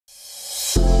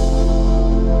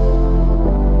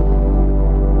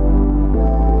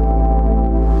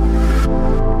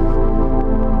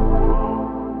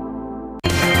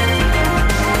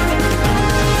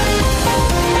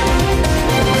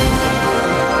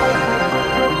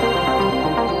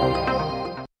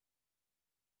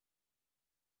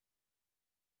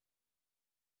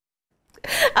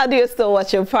And you're still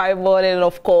watching Prime Morning, and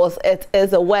of course, it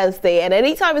is a Wednesday. And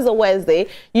anytime it's a Wednesday,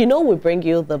 you know we bring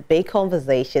you the big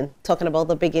conversation, talking about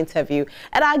the big interview.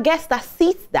 And our guest that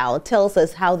sits down tells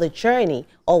us how the journey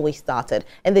always started,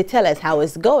 and they tell us how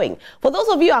it's going. For those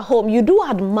of you at home, you do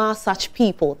admire such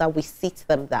people that we sit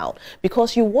them down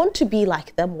because you want to be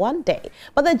like them one day.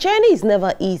 But the journey is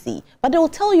never easy, but they will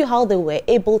tell you how they were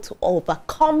able to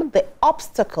overcome the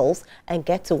obstacles and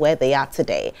get to where they are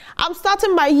today. I'm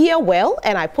starting my year well,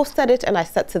 and I posted it and I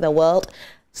said to the world,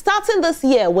 starting this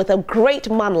year with a great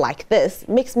man like this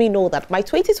makes me know that my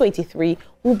 2023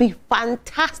 will be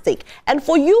fantastic. And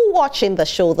for you watching the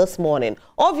show this morning,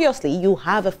 obviously you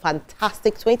have a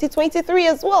fantastic 2023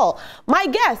 as well. My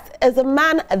guest is a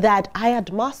man that I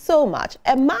admire so much,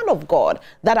 a man of God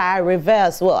that I revere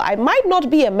as well. I might not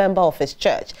be a member of his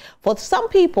church. For some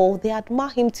people, they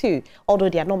admire him too, although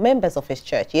they are not members of his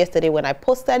church. Yesterday when I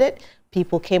posted it,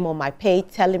 people came on my page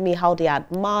telling me how they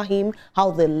admire him,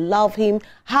 how they love him,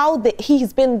 how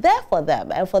he's been there for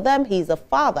them. And for them, he's a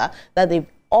father that they've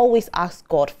always asked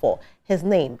God for. His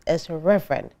name is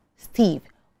Rev Stephen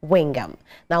Wengam.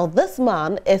 Now, this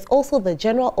man is also the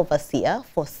General Overseer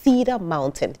for Cedar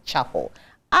Mountain Chapel.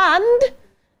 And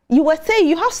you were saying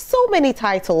you have so many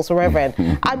titles, Reverend.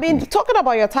 I mean, talking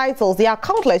about your titles, they are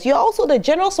countless. You're also the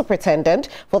General Superintendent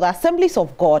for the Assemblies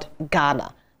of God,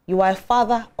 Ghana. You are a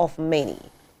father of many.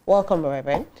 Welcome,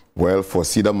 Reverend. Well, for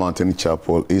Cedar Mountain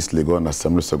Chapel, East Legon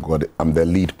Assemblies of God, I'm the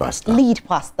lead pastor. Lead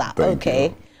pastor,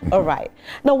 okay. All right.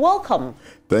 Now, welcome.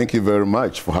 Thank you very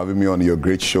much for having me on your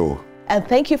great show. And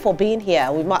thank you for being here.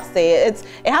 We must say it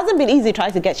hasn't been easy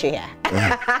trying to get you here.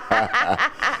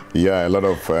 Yeah, a lot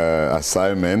of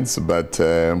assignments, but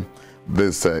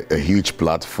this is a huge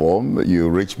platform. You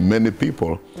reach many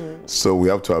people. So we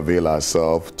have to avail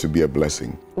ourselves to be a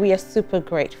blessing. We are super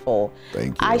grateful.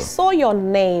 Thank you. I saw your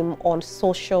name on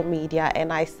social media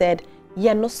and I said,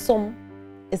 Yenusum.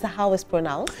 Is that how it's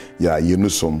pronounced? Yeah,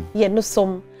 Yenusum.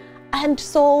 Yenusum. And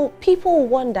so people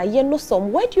wonder,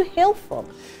 Yenusum, where do you hail from?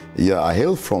 Yeah, I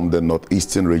hail from the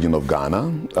northeastern region of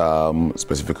Ghana,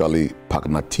 specifically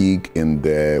Paknatig in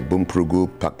the Bumprugu,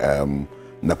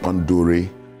 Napanduri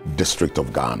district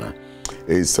of Ghana.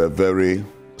 It's a very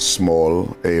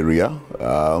small area.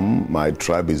 My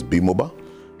tribe is Bimoba,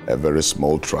 a very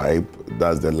small tribe.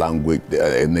 That's the language,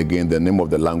 and again, the name of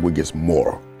the language is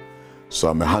More. So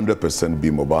I'm 100%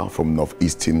 Bimoba from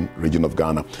northeastern region of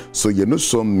Ghana. So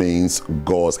Yenusum means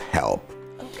God's help.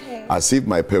 Okay. As if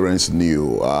my parents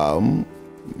knew.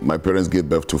 My parents gave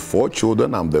birth to 4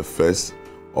 children. I'm the first.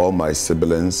 All my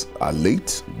siblings are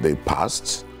late. They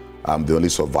passed. I'm the only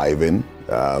surviving,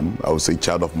 I would say,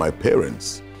 child of my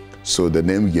parents. So the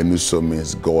name Yenusum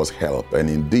means God's help. And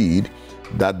indeed,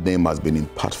 that name has been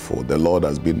impactful. The Lord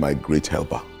has been my great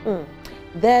helper.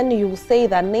 Then you will say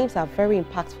that names are very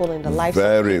impactful in the life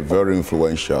of people. Very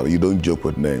influential. You don't joke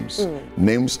with names.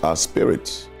 Names are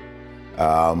spirits.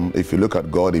 If you look at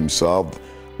God himself,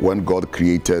 when God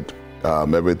created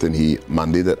everything, he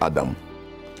mandated Adam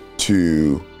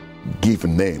to give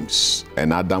names.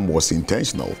 And Adam was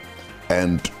intentional.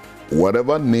 And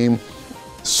whatever name,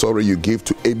 you give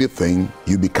to anything,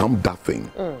 you become that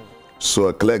thing. So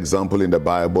a clear example in the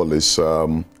Bible is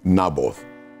Naboth.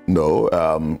 No,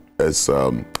 it's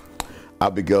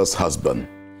Abigail's husband,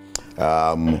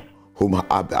 whom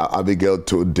Abigail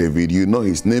told David, you know,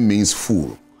 his name means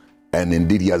fool, and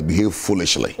indeed he has behaved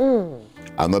foolishly.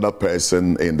 Another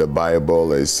person in the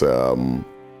Bible is, oh,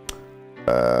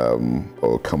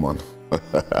 come on.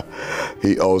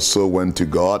 He also went to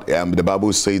God. The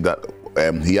Bible says that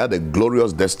he had a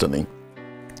glorious destiny.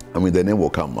 I mean, the name will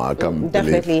come. I can't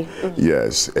definitely believe.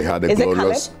 Yes, he had a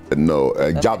glorious. No,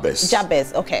 Jabez.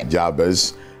 Jabez, okay.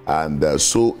 Jabez, and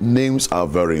so names are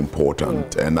very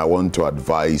important. And I want to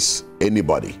advise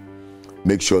anybody: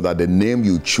 make sure that the name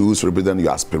you choose represent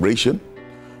your aspiration,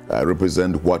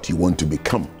 represent what you want to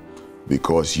become,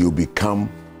 because you become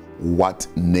what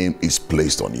name is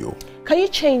placed on you. Can you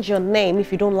change your name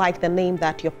if you don't like the name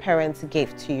that your parents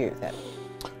gave to you then?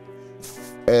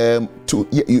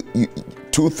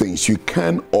 Two things. You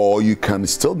can, or you can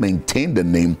still maintain the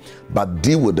name, but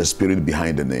deal with the spirit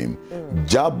behind the name.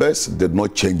 Jabez did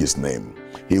not change his name.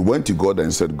 He went to God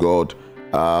and said, God,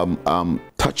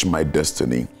 touch my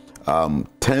destiny.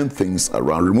 Turn things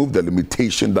around. Remove the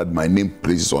limitation that my name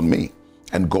places on me.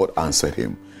 And God answered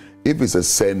him. If it's a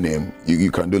surname,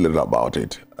 you can do a little about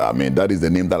it. I mean, that is the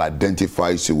name that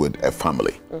identifies you with a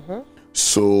family.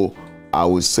 So I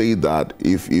would say that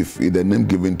if the name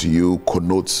given to you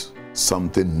connotes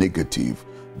something negative,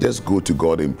 just go to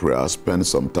God in prayer, spend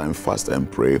some time, fast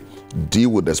and pray, deal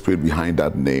with the spirit behind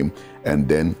that name, and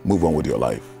then move on with your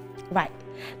life. Right.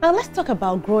 Now let's talk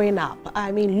about growing up.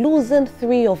 I mean, losing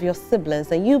 3 of your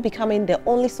siblings and you becoming the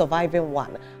only surviving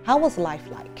one. How was life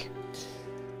like?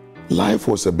 Life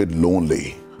was a bit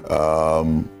lonely.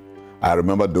 I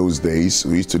remember those days,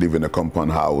 we used to live in a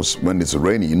compound house when it's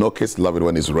raining. You know, kids love it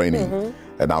when it's raining.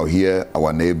 And I'll hear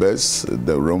our neighbors,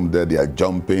 the room there, they are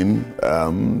jumping,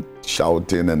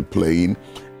 shouting and playing.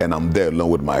 And I'm there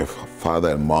alone with my father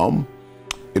and mom.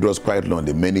 It was quite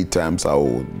lonely. Many times I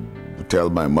would tell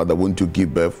my mother, won't you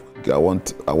give birth? I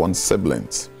want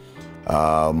siblings. 3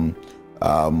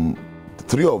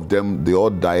 of them, they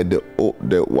all died.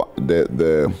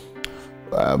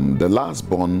 The last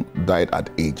born died at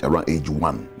around age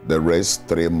 1. The rest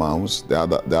 3 months. The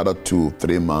other 2,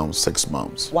 3 months, 6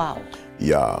 months. Wow.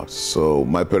 Yeah. So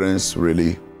my parents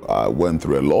really went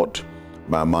through a lot.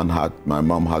 My mom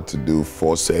had to do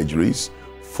 4 surgeries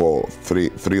for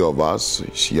three of us.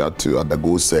 She had to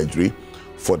undergo surgery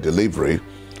for delivery.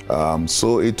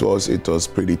 So it was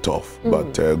pretty tough,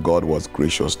 but God was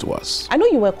gracious to us. I know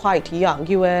you were quite young.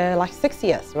 You were like 6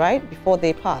 years, right, before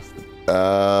they passed?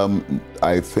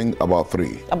 I think about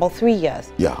 3. About 3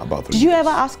 years? Yeah, about 3 Did you years. ever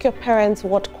ask your parents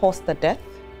what caused the death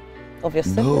of your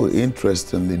siblings? No,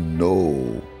 interestingly,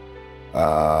 no.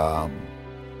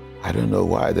 I don't know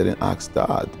why I didn't ask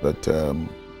that, but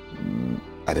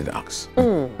I didn't ask.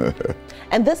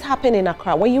 And this happened in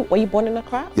Accra. Were you born in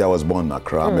Accra? Yeah, I was born in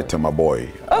Accra. I'm a Tema boy.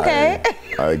 Okay.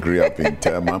 I grew up in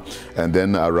Tema. And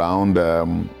then around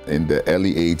in the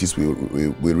early 80s,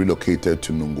 we relocated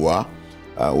to Nungua,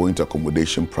 owing to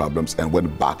accommodation problems, and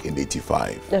went back in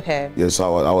 85. Okay. Yes, I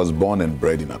was born and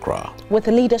bred in Accra. With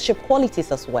leadership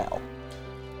qualities as well?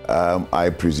 I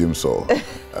presume so.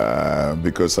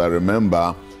 Because I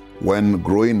remember when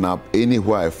growing up,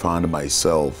 anywhere I found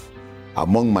myself,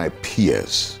 among my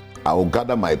peers, I will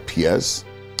gather my peers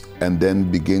and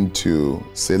then begin to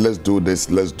say, let's do this,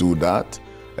 let's do that.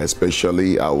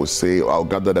 Especially, I'll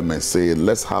gather them and say,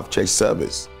 let's have church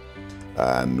service.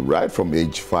 And right from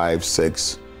age 5,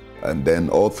 6, and then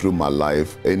all through my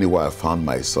life, anywhere I found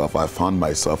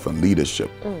myself in leadership.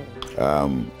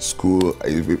 School,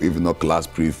 even not class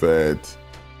prefect,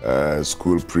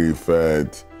 school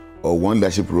prefect, or one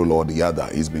leadership role or the other.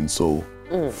 It's been so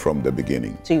from the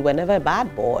beginning. So you were never a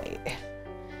bad boy.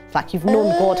 It's like you've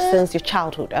known God since your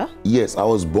childhood, huh? Yes, I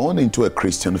was born into a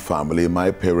Christian family.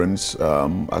 My parents,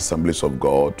 Assemblies of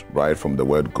God, right from the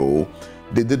word go.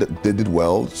 They did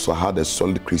well, so I had a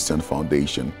solid Christian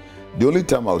foundation. The only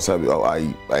time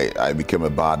I became a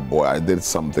bad boy, I did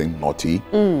something naughty,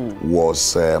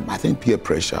 was I think peer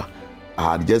pressure.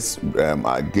 I had just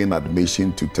gained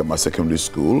admission to Tema Secondary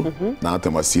School, now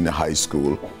Tema Senior High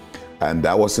School. And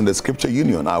I was in the Scripture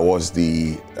Union. I was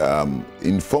the,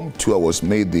 in Form 2, I was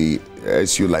made the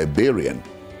SU librarian.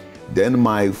 Then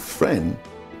my friend,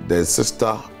 the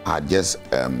sister, had just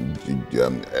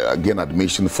gained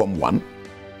admission Form 1.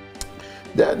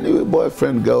 Then new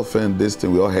boyfriend, girlfriend, this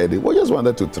thing, we all had it. We just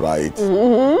wanted to try it.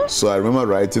 So I remember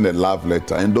writing a love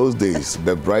letter. In those days,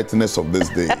 the brightness of this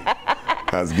day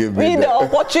has given me the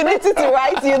opportunity to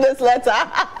write you this letter.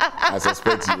 I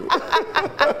suspect you.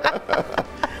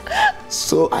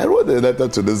 So I wrote a letter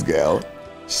to this girl.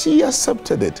 She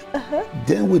accepted it.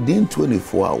 Then within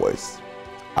 24 hours,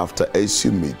 after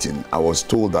SU meeting, I was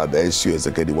told that the SU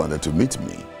executive wanted to meet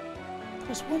me. I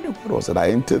was wondering what was it. I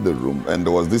entered the room and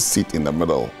there was this seat in the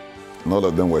middle. And all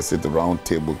of them were sitting round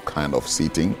table kind of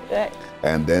seating. Right.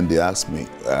 And then they asked me,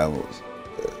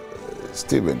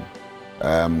 Stephen,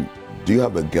 do you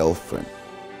have a girlfriend?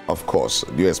 Of course.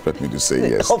 Do you expect me to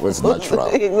say yes? It's natural.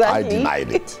 Exactly. I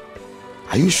denied it.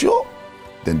 Are you sure?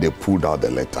 Then they pulled out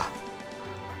the letter.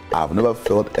 I've never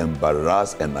felt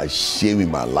embarrassed and ashamed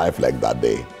in my life like that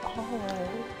day.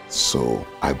 So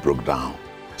I broke down.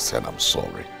 I said, I'm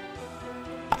sorry.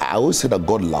 I always say that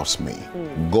God loves me.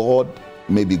 God,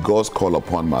 maybe God's call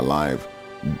upon my life.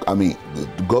 I mean,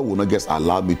 God will not just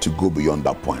allow me to go beyond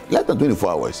that point. Less than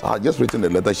 24 hours. I had just written the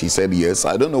letter. She said yes.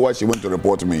 I don't know why she went to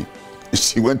report me.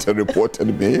 She went and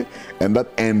reported me, and that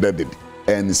ended it.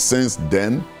 And since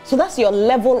then... So that's your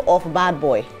level of bad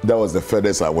boy? That was the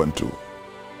furthest I went to.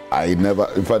 I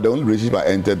never... In fact, the only relationship I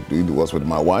entered it was with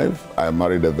my wife. I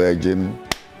married a virgin.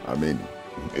 I mean,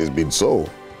 it's been so.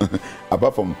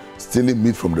 Apart from stealing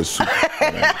meat from the soup.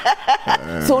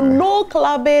 So no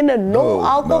clubbing, no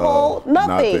alcohol,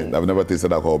 nothing? I've never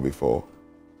tasted alcohol before.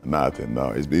 Nothing, no.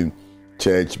 It's been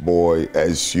church boy,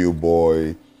 SU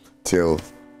boy, till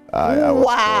I was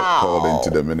called into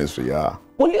the ministry, yeah.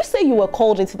 Will you say you were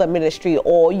called into the ministry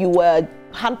or you were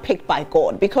handpicked by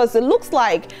God? Because it looks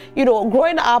like, you know,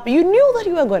 growing up, you knew that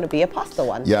you were going to be a pastor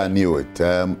one day. Yeah, I knew it.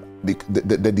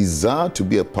 The desire to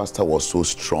be a pastor was so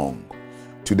strong.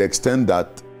 to the extent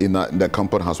that in the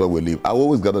compound house where we live, I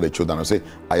always gather the children and say,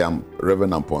 I am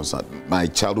Reverend Amponsa. My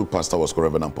childhood pastor was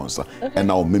called Reverend Amponsa. Okay.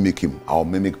 And I'll mimic him. I'll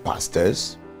mimic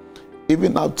pastors.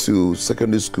 Even up to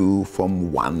secondary school,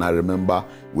 Form 1, I remember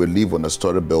we live on a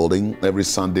story building. Every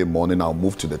Sunday morning, I'll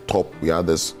move to the top. We have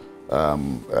this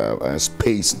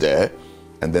space there.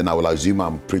 And then I will assume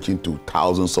I'm preaching to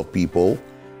thousands of people.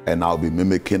 And I'll be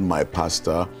mimicking my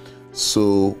pastor.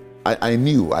 So I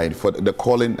knew for the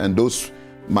calling, and those,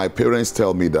 my parents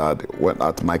tell me that when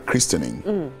at my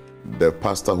christening, the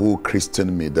pastor who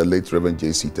christened me, the late Reverend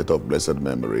J.C. Tete of blessed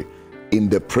memory, in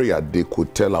the prayer, they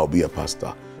could tell I'll be a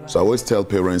pastor. So I always tell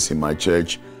parents in my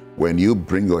church, when you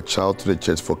bring your child to the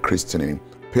church for christening,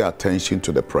 pay attention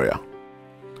to the prayer.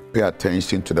 Pay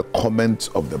attention to the comments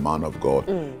of the man of God.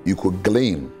 You could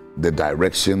glean the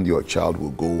direction your child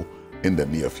will go in the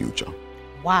near future.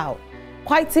 Wow.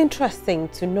 Quite interesting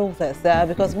to know this,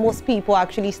 because most people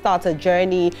actually start a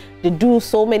journey, they do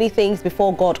so many things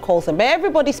before God calls them. But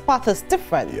everybody's path is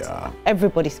different. Yeah.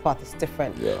 Everybody's path is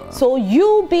different. Yeah. So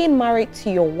you being married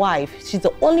to your wife, she's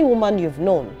the only woman you've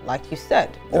known, like you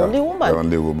said. Yeah, only woman. The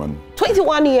only woman.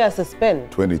 21 years it's been.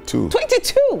 22.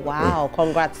 22? Wow,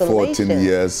 congratulations. 14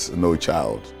 years, no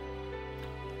child.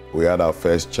 We had our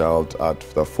first child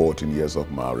after 14 years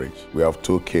of marriage. We have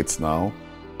 2 kids now.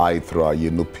 Aithra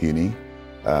Yinupini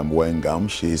Wengam,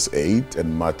 she's 8,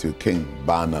 and Matthew King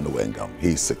Banan Wengam,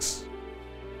 he's 6.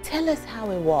 Tell us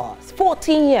how it was.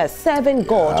 14 years, serving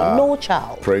God, no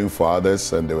child. Praying for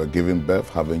others, and they were giving birth,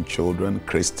 having children,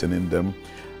 christening them.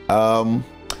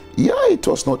 Yeah, it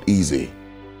was not easy.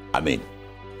 I mean,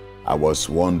 I was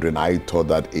wondering, I thought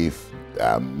that if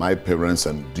my parents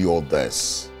endured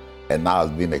this, and now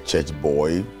I've been a church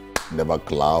boy, never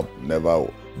clubbed, never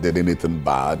did anything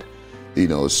bad, you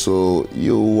know, so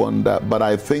you wonder. But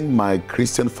I think my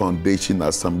Christian foundation,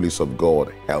 Assemblies of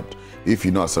God, helped. If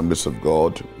you know Assemblies of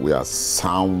God, we are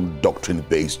sound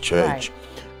doctrine-based church. Right.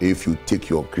 If you take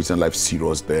your Christian life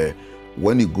serious there,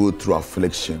 when you go through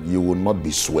affliction, you will not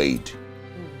be swayed.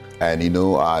 And you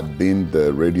know, I had been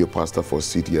the radio pastor for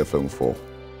CTFM4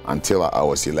 until I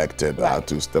was elected. Right. I had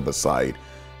to step aside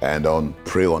and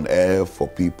pray on air for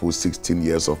people, 16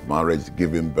 years of marriage,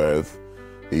 giving birth.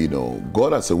 You know,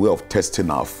 God has a way of testing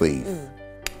our faith.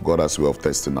 God has a way of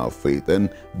testing our faith.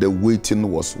 And the waiting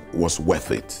was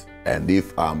worth it. And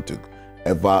if I'm to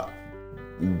ever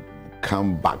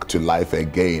come back to life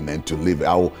again and to live,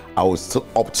 I will still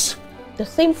opt the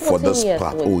same for this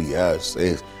path. Oh yes,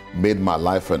 it made my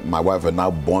life and my wife and I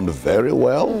bond very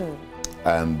well.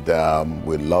 And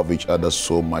we love each other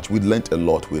so much. We learned a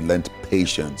lot. We learned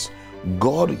patience.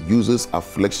 God uses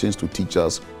afflictions to teach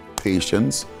us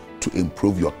patience, to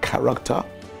improve your character.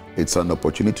 It's an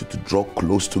opportunity to draw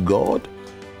close to God.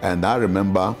 And I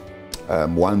remember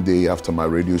one day after my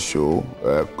radio show,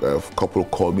 a couple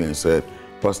called me and said,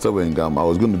 Pastor Wengam, I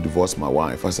was going to divorce my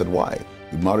wife. I said, why?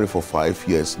 You married for 5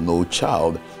 years, no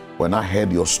child. When I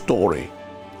heard your story,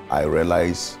 I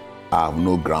realized I have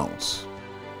no grounds.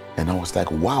 And I was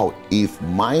like, wow, if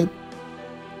my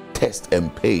test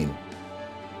and pain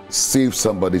saved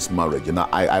somebody's marriage, and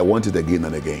I want it again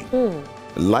and again.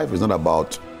 Life is not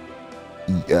about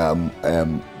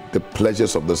the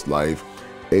pleasures of this life.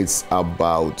 It's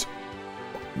about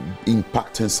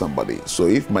impacting somebody. So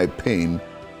if my pain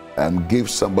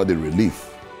gives somebody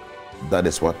relief, that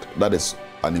is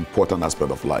an important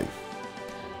aspect of life.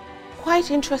 Quite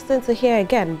interesting to hear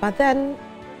again, but then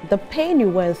the pain you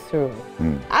went through,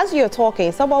 as you're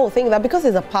talking, someone would think that because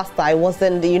he's a pastor, I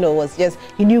wasn't, you know, was just,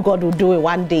 he knew God would do it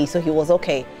one day, so he was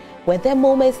okay. Were there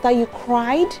moments that you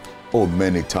cried? Oh,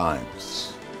 many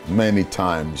times,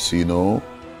 you know,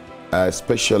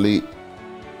 especially,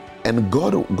 and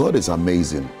God is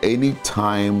amazing.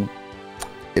 Anytime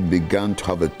it began to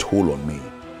have a toll on me,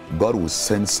 God will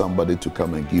send somebody to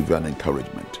come and give you an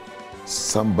encouragement.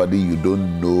 Somebody you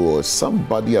don't know, or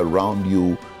somebody around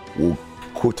you will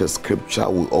quote a scripture,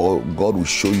 or God will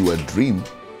show you a dream.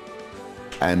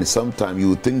 And sometimes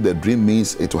you think the dream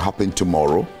means it will happen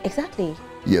tomorrow. Exactly.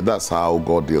 Yeah, that's how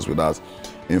God deals with us.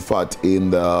 In fact, in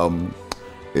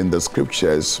the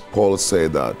scriptures, Paul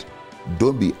said that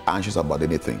don't be anxious about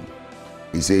anything.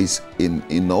 He says,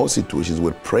 in all situations,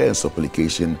 with prayer and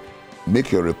supplication,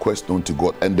 make your request known to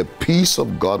God, and the peace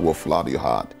of God will flood your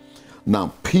heart.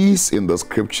 Now, peace in the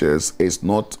scriptures is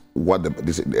not what the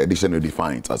dictionary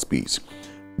defines as peace.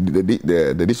 The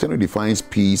dictionary defines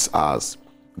peace as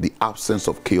the absence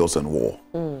of chaos and war.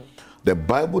 The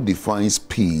Bible defines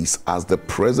peace as the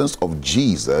presence of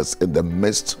Jesus in the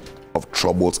midst of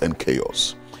troubles and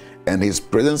chaos. And his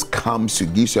presence comes to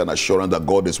give you an assurance that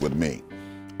God is with me.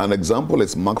 An example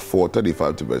is Mark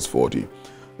 4:35 to verse 40.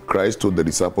 Christ told the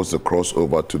disciples to cross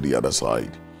over to the other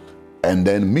side. And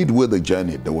then midway the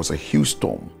journey, there was a huge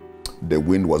storm. The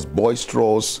wind was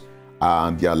boisterous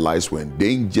and their lives were in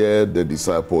danger. The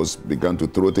disciples began to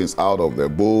throw things out of their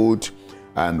boat.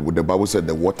 And the Bible said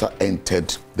the water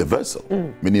entered the vessel,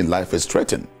 meaning life is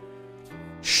threatened.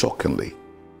 Shockingly,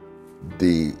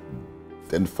 they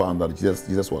then found that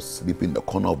Jesus was sleeping in the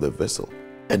corner of the vessel,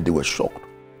 and they were shocked.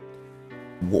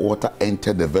 Water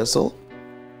entered the vessel,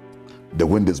 the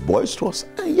wind is boisterous,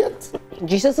 and yet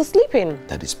Jesus is sleeping.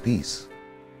 That is peace.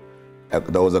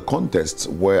 There was a contest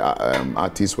where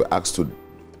artists were asked to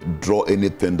draw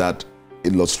anything that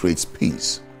illustrates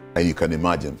peace. And you can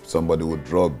imagine, somebody would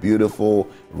draw a beautiful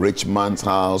rich man's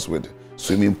house with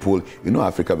swimming pool. You know,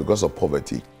 Africa, because of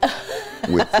poverty,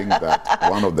 we think that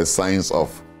one of the signs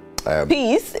of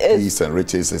peace and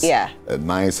riches is a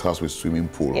nice house with swimming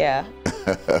pool. Yeah.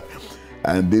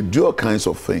 And they do all kinds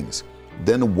of things.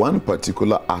 Then one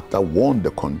particular actor won the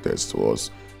contest.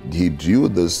 He drew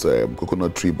this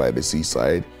coconut tree by the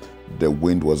seaside. The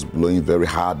wind was blowing very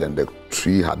hard and the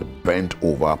tree had bent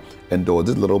over, and there was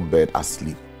this little bird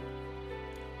asleep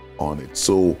on it.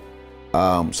 So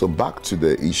back to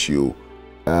the issue.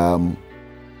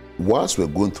 Whilst we're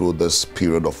going through this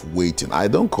period of waiting, I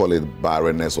don't call it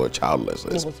barrenness or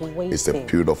childlessness. It's a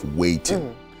period of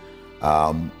waiting.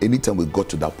 Anytime we got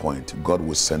to that point, God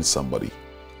will send somebody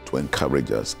to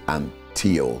encourage us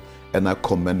until, and I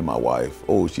commend my wife.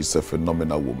 Oh, she's a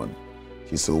phenomenal woman.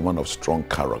 She's a woman of strong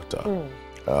character.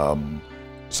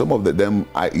 Some of them,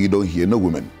 you don't hear, no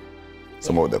women.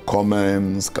 Some of the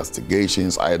comments,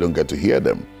 castigations, I don't get to hear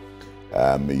them.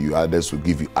 Others will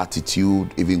give you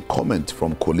attitude, even comment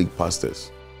from colleague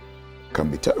pastors.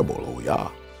 Can be terrible, oh yeah.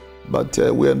 But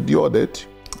we endured it.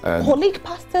 And colleague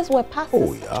pastors were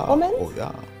pastors? Comments? Oh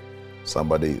yeah.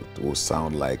 Somebody will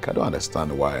sound like, I don't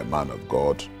understand why a man of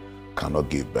God cannot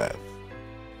give birth.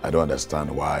 I don't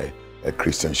understand why a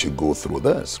Christian should go through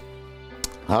this.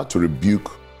 I had to rebuke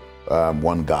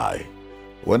one guy.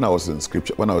 When I was in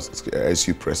scripture, when I was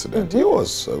SU president, he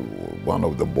was one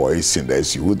of the boys in the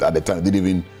SU who at the time didn't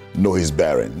even know his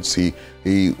parents.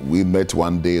 We met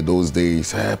one day, those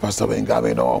days, hey, Pastor Wengam,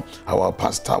 you know, our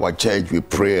pastor, our church, we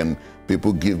pray and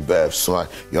people give birth. So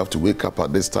you have to wake up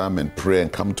at this time and pray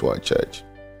and come to our church.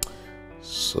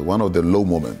 So one of the low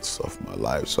moments of my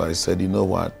life. So I said, you know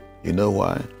what? You know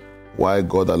why? Why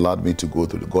God allowed me to go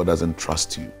through? God doesn't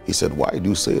trust you. He said, why do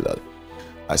you say that?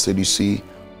 I said, you see,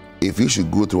 if you should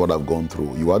go through what I've gone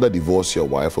through, you either divorce your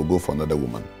wife or go for another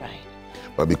woman. Right.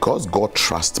 But because God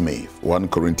trusts me, 1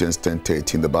 Corinthians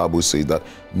 10:13, the Bible says that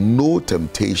no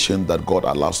temptation that God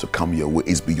allows to come your way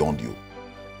is beyond you.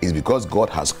 It's because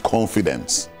God has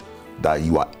confidence that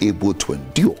you are able to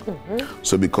endure.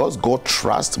 So because God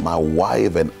trusts my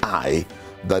wife and I,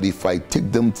 that if I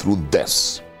take them through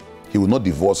this, he will not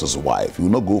divorce his wife. He will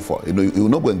not go for, he will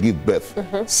not go and give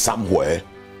birth somewhere.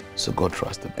 So God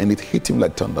trusts him. And it hit him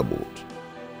like thunderbolt.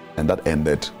 And that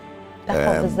ended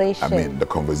the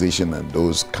conversation and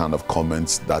those kind of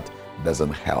comments that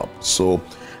doesn't help. So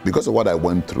because of what I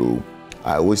went through,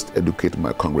 I always educate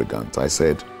my congregants. I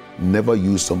said, never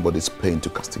use somebody's pain to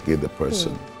castigate the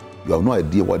person. You have no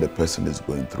idea what the person is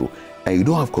going through. And you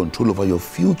don't have control over your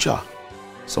future.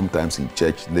 Sometimes in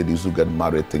church, ladies who get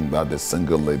married think that the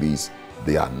single ladies,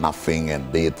 they are nothing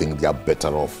and they think they are better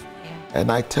off. And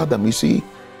I tell them, you see,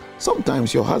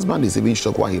 sometimes your husband is even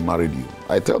shocked why he married you.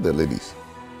 I tell the ladies,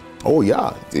 oh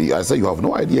yeah, I say you have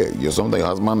no idea. You're something your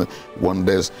husband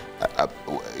wonders.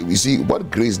 You see,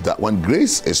 what grace that when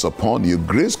grace is upon you,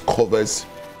 grace covers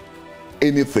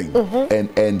anything.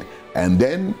 And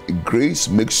then grace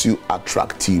makes you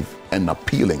attractive and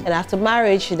appealing. And after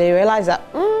marriage, they realize that,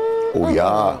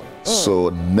 so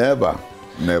never.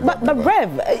 But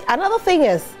Rev, another thing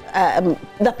is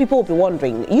that people will be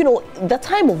wondering, you know, the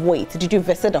time of wait, did you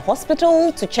visit the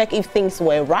hospital to check if things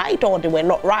were right or they were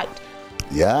not right?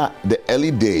 Yeah, the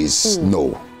early days,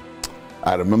 no.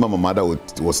 I remember my mother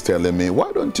was telling me,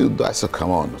 why don't you? I said,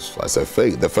 come on. So I said,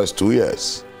 Faith, the first 2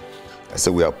 years. I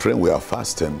said, we are praying, we are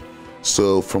fasting.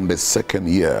 So from the second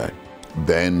year,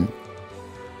 then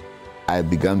I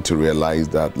began to realize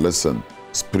that, listen,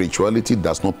 spirituality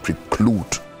does not preclude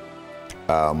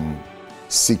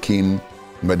seeking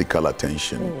medical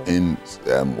attention. In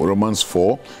Romans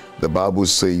 4, the Bible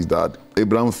says that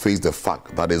Abraham faced the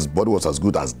fact that his body was as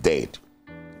good as dead,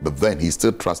 but then he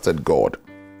still trusted God.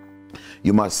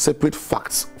 You must separate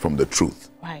facts from the truth.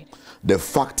 Right. The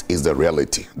fact is the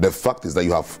reality. The fact is that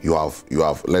you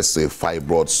have, let's say,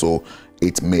 fibroids, so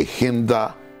it may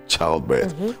hinder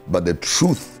childbirth. But the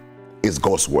truth is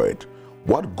God's word.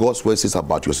 What God's word says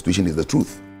about your situation is the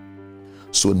truth.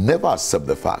 So never accept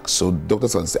the fact. So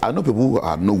doctors can say, I know people who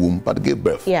had no womb but gave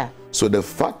birth. Yeah. So the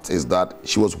fact is that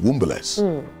she was wombless.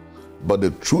 But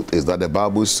the truth is that the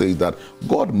Bible says that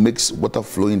God makes water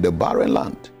flow in the barren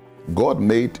land. God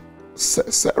made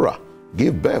Sarah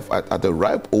give birth at a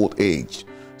ripe old age.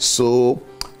 So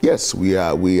yes,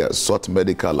 we sought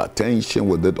medical attention,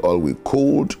 we did all we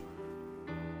could.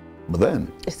 But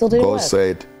then God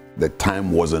said the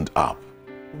time wasn't up.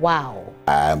 Wow.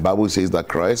 And Bible says that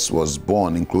Christ was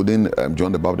born, including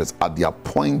John the Baptist, at the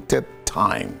appointed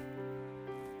time.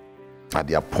 At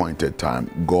the appointed time.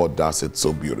 God does it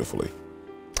so beautifully.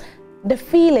 The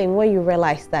feeling when you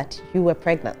realized that you were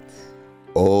pregnant.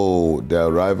 Oh, the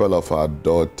arrival of our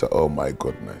daughter. Oh my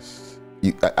goodness.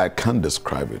 I can't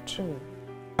describe it.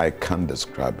 I can't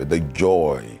describe it. The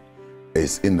joy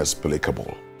is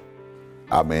inexplicable.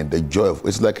 I mean, the joy of,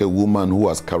 it's like a woman who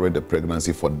has carried the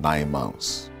pregnancy for 9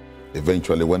 months.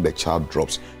 Eventually, when the child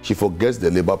drops, she forgets the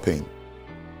labor pain.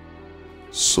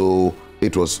 So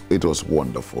it was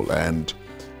wonderful. And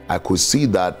I could see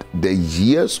that the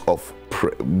years of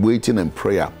waiting and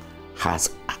prayer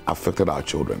has affected our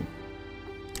children.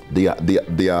 They are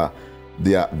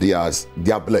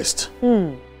blessed.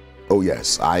 Oh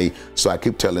yes. So I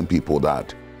keep telling people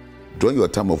that during your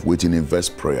time of waiting,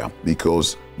 invest prayer,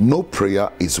 because no prayer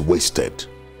is wasted.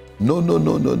 No.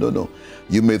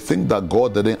 You may think that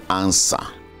God didn't answer.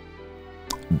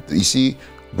 You see,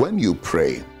 when you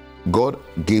pray, God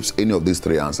gives any of these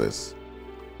 3 answers.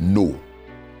 No,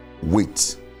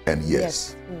 wait, and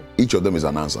yes. Each of them is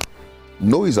an answer.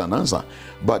 No is an answer.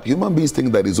 But human beings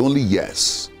think that it's only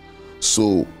yes.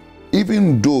 So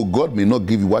even though God may not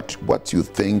give you what you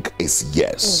think is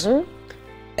yes,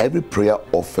 every prayer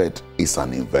offered is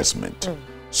an investment.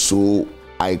 So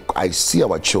I see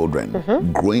our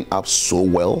children growing up so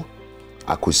well.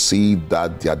 I could see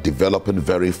that they are developing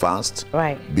very fast.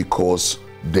 Right. Because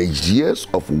the years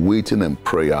of waiting and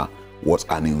prayer was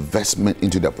an investment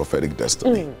into their prophetic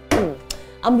destiny.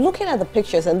 I'm looking at the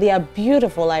pictures and they are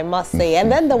beautiful, I must say.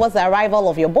 And then there was the arrival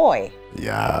of your boy.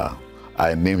 Yeah.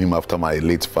 I named him after my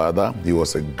late father. He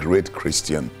was a great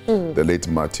Christian, the late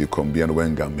Stephen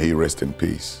Wengam. May he rest in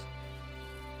peace.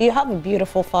 You have a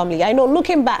beautiful family. I know,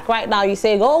 looking back right now, you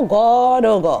say, oh God,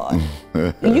 oh God.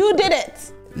 You did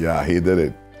it. Yeah, he did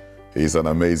it. He's an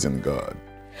amazing God.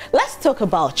 Let's talk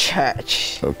about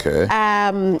church. Okay.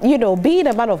 You know, being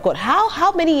a man of God,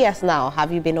 how many years now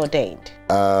have you been ordained?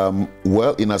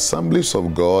 Well, in Assemblies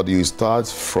of God, you start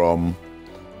from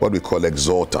what we call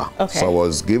exhorter. Okay. So I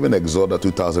was given exhorter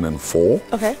 2004.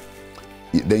 Okay.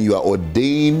 Then you are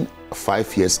ordained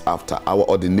 5 years after. Our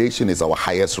ordination is our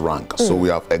highest rank. So we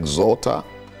have exhorter.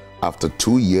 After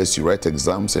 2 years, you write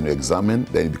exams and you examine.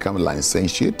 Then you become a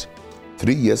licentiate.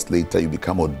 3 years later, you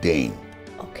become ordained.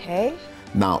 Okay.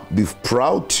 Now, be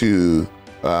proud to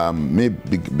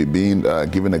maybe being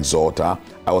given exhorter.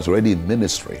 I was already in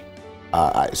ministry.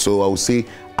 So I would say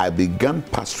I began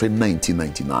pastoring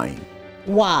 1999.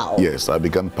 Wow. Yes, I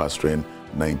began pastoring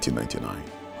 1999.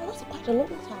 Oh, that's quite a long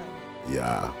time.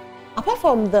 Yeah. Apart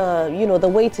from the, you know, the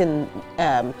waiting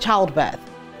childbirth,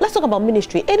 let's talk about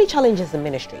ministry. Any challenges in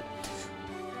ministry?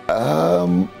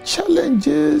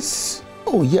 Challenges?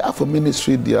 Oh yeah, for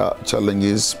ministry there are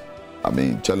challenges. I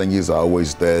mean, challenges are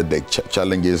always there. The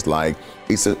challenges, like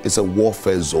it's a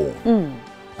warfare zone.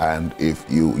 And if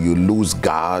you lose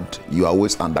guard, you're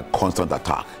always under constant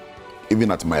attack, even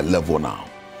at my level now.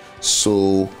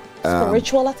 So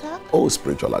spiritual attack? Oh,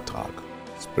 spiritual attack.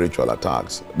 Spiritual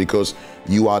attacks. Because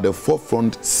you are the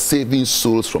forefront saving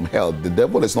souls from hell. The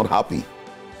devil is not happy.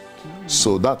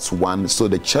 So that's one. So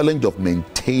the challenge of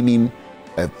maintaining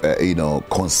a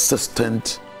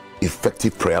consistent,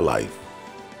 effective prayer life.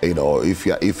 You know, if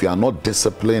you are not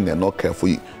disciplined and not careful,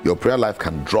 your prayer life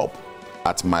can drop.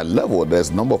 At my level, there's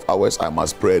a number of hours I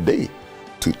must pray a day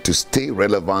to stay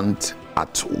relevant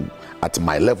at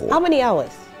my level. How many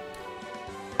hours?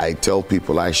 I tell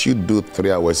people I should do 3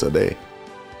 hours a day.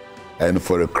 And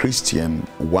for a Christian,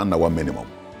 1 hour minimum.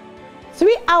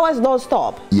 3 hours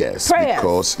non-stop? Yes.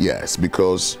 Prayers.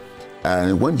 Because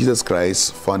when Jesus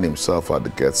Christ found himself at the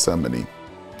Gethsemane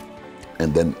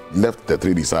and then left the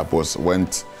 3 disciples,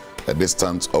 went a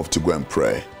distance off to go and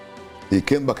pray, he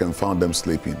came back and found them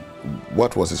sleeping.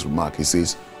 What was his remark? He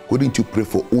says, couldn't you pray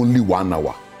for only 1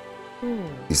 hour?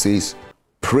 He says,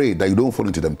 pray that you don't fall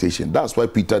into temptation. That's why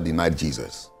Peter denied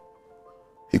Jesus.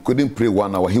 He couldn't pray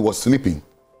 1 hour. He was sleeping.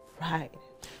 Right.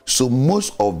 So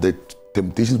most of the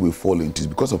temptations we fall into is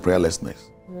because of prayerlessness.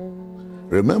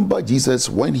 Remember Jesus,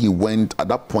 when he went at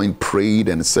that point, prayed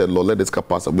and said, Lord, let this cup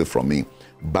pass away from me.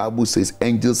 Bible says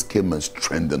angels came and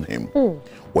strengthened him.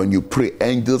 When you pray,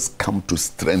 angels come to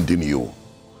strengthen you.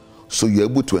 So you're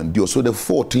able to endure. So the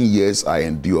 14 years I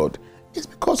endured is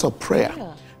because of prayer.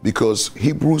 Yeah. Because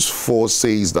Hebrews 4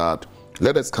 says that,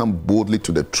 let us come boldly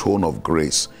to the throne of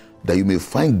grace, that you may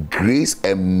find grace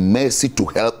and mercy to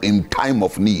help in time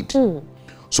of need.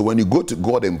 So when you go to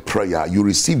God in prayer, you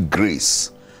receive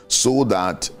grace, so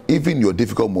that even in your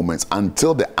difficult moments,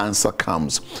 until the answer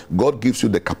comes, God gives you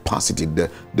the capacity,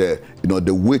 the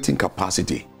waiting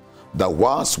capacity, that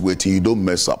whilst waiting, you don't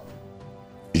mess up.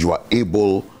 You are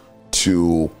able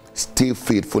to stay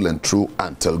faithful and true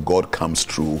until God comes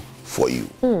through for you.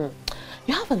 You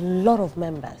have a lot of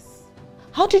members.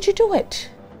 How did you do it?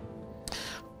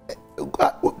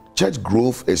 Church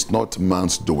growth is not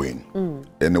man's doing.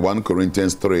 In 1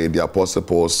 Corinthians 3, the Apostle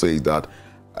Paul says that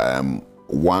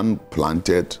one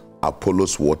planted,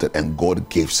 Apollos watered, and God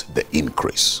gives the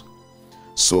increase.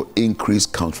 So increase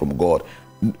comes from God.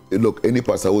 Look, any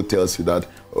pastor who tells you that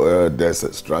there's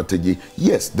a strategy,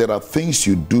 yes, there are things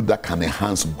you do that can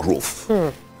enhance growth,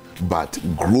 but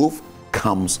growth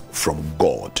comes from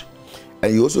God.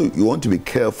 And you want to be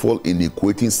careful in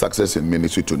equating success in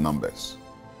ministry to numbers.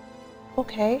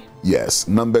 Okay. Yes,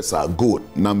 numbers are good.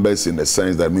 Numbers in the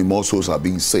sense that more souls are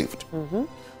being saved.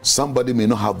 Somebody may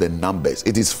not have the numbers.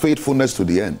 It is faithfulness to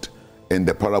the end. In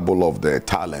the parable of the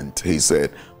talent, he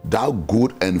said, thou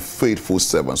good and faithful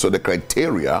servant. So the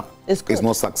criteria is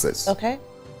not success. Okay.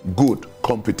 Good,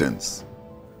 competence.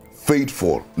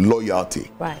 Faithful,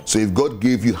 loyalty. Right. So if God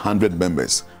gave you 100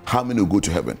 members, how many will go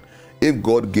to heaven? If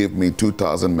God gave me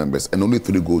 2,000 members and only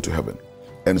 3 go to heaven,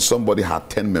 and somebody had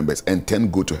 10 members and 10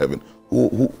 go to heaven,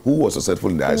 who was successful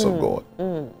in the eyes of God?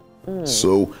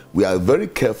 So we are very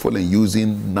careful in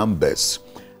using numbers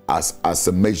as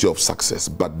a measure of success,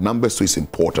 but numbers too is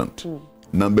important.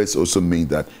 Numbers also mean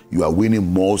that you are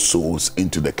winning more souls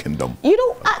into the kingdom. You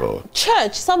know,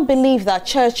 church, some believe that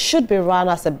church should be run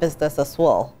as a business as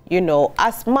well. You know,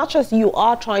 as much as you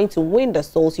are trying to win the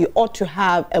souls, you ought to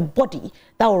have a body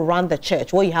that will run the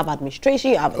church, where you have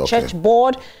administration, you have a church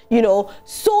board, you know,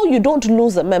 so you don't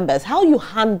lose the members. How you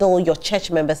handle your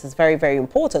church members is very, very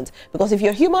important, because if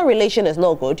your human relation is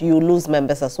not good, you lose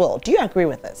members as well. Do you agree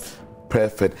with this?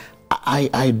 Perfect.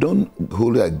 I don't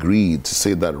wholly agree to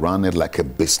say that run it like a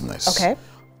business. Okay.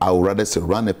 I would rather say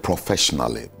run it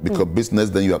professionally, because business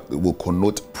then will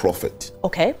connote profit.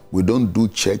 Okay. We don't do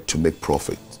church to make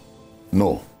profit.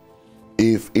 No.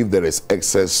 If there is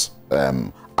excess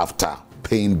after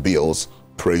paying bills,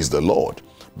 praise the Lord.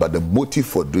 But the motive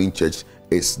for doing church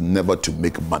is never to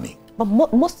make money. But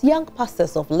most young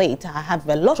pastors of late have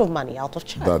a lot of money out of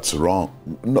church. That's wrong.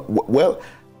 No, well,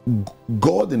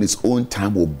 God in his own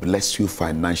time will bless you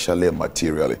financially and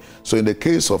materially. So in the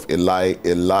case of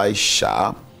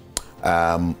Elisha,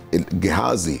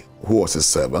 Gehazi, who was his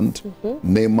servant,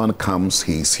 Naaman comes,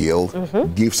 he's healed,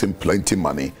 gives him plenty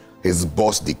money. His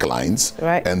boss declines,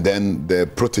 and then the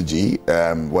protege,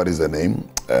 what is the name?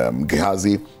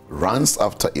 Gehazi runs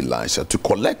after Elisha to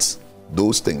collect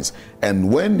those things.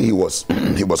 And when he was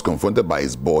confronted by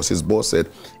his boss said,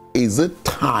 "Is it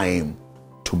time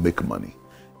to make money?"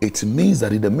 It means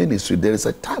that in the ministry there is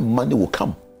a time money will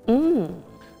come,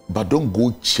 but don't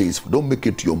go chase. Don't make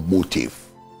it your motive.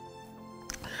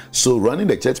 So running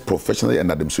the church professionally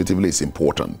and administratively is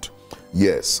important.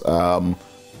 Yes.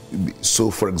 So,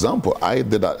 for example, I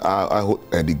hold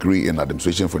a degree in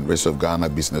administration from University of Ghana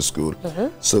Business School.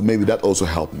 So maybe that also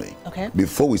helped me. Okay.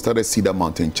 Before we started Cedar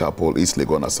Mountain Chapel, East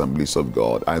Legon Assemblies of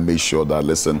God, I made sure that,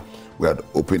 listen, we had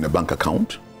opened a bank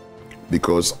account,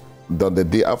 because the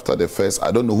day after the first,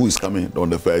 I don't know who is coming on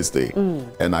the first day,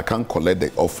 and I can't collect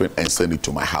the offering and send it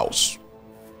to my house.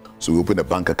 So we opened a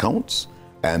bank account,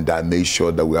 and I made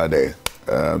sure that we had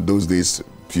those days,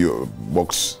 PO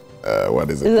box. What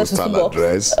is it? Postal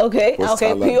address. Okay,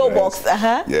 postal PO address.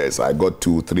 box. Yes, I got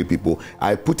 2-3 people.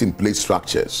 I put in place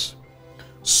structures.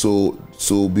 So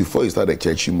before you start a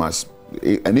church, you must,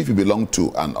 and if you belong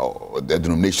to a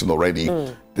denomination already,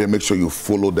 then make sure you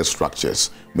follow the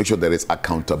structures. Make sure there is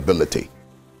accountability.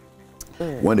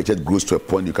 When the church grows to a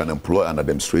point, you can employ an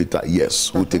administrator, yes,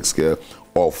 who takes care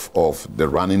of the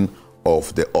running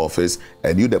of the office,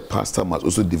 and you, the pastor, must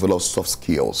also develop soft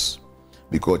skills.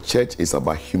 Because church is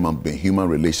about human being. Human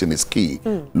relation is key.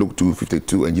 Luke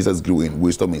 2:52, and Jesus grew in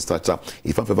wisdom, in stature,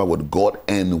 he found favor with God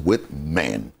and with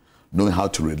men. Knowing how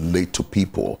to relate to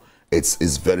people, it's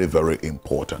very, very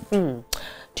important. Do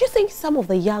you think some of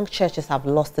the young churches have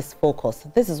lost this focus?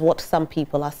 This is what some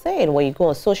people are saying. When you go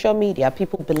on social media,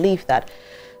 people believe that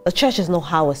the church is not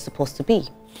how it's supposed to be.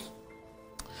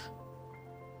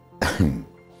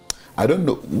 I don't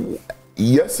know.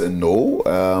 Yes and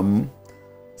no.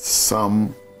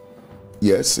 Some,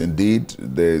 yes, indeed.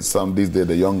 There's some these days,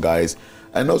 the young guys,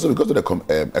 And also because of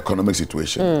the economic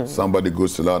situation. Somebody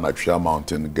goes to Lanachia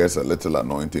Mountain, gets a little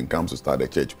anointing, comes to start a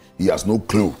church. He has no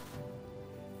clue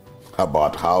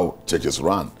about how churches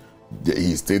run.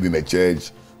 He stayed in a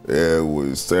church,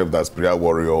 served as prayer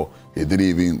warrior. He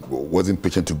wasn't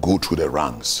patient to go through the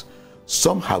ranks.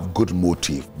 Some have good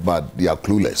motive, but they are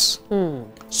clueless.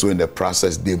 So in the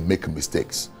process, they make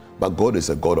mistakes. But God is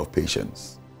a God of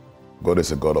patience. God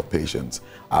is a God of patience.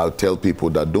 I'll tell people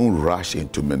that don't rush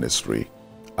into ministry.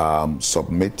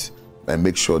 Submit and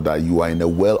make sure that you are in a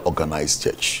well-organized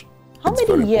church. How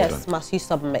many years must you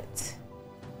submit?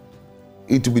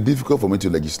 It will be difficult for me to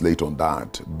legislate on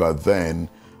that, but then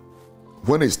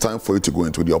when it's time for you to go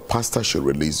into it, your pastor should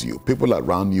release you. People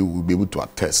around you will be able to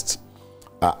attest.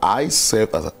 I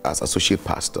served as associate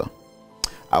pastor.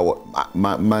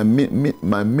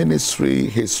 My ministry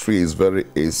history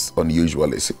is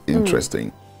unusual, it's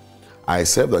interesting. I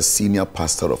served as senior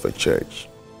pastor of a church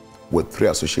with 3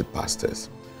 associate pastors.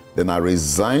 Then I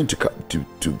resigned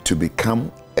to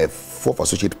become a 4th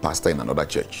associate pastor in another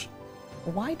church.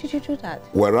 Why did you do that?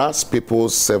 Whereas people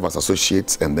serve as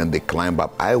associates and then they climb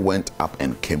up, I went up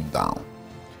and came down.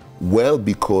 Well,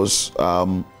 because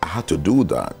I had to do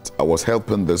that. I was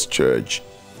helping this church.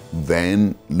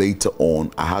 Then later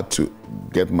on, I had to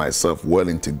get myself well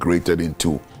integrated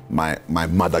into my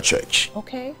mother church.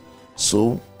 Okay.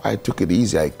 So I took it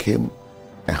easy. I came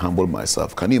and humbled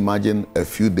myself. Can you imagine a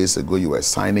few days ago you were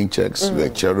signing checks, you were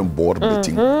chairing board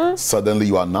meeting. Suddenly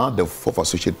you are now the 4th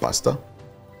associate pastor.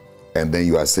 And then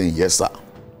you are saying, yes, sir.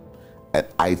 And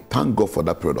I thank God for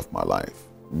that period of my life.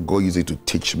 God used it to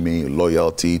teach me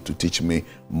loyalty, to teach me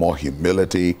more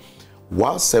humility.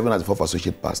 While serving as the 4th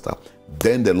associate pastor,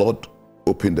 then the Lord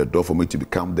opened the door for me to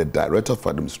become the director of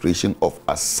administration of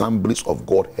Assemblies of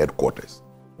God headquarters.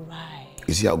 Right.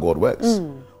 You see how God works.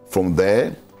 From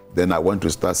there, then I went to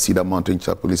start Cedar Mountain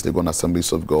Chapel, Legon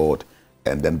Assemblies of God.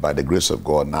 And then by the grace of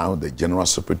God, now the general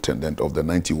superintendent of the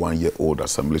 91-year-old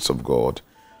Assemblies of God,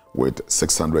 with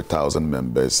 600,000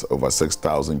 members, over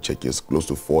 6,000 churches, close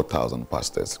to 4,000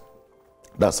 pastors.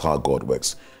 That's how God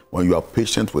works. When you are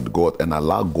patient with God and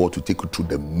allow God to take you through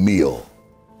the meal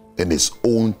in His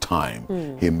own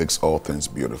time, He makes all things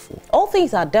beautiful. All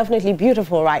things are definitely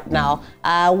beautiful right now.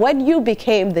 When you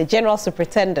became the general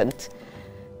superintendent,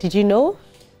 did you know?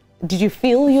 Did you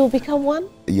feel you'll become one?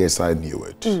 Yes, I knew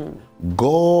it.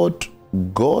 God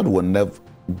will never...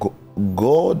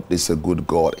 God is a good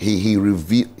God.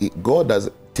 God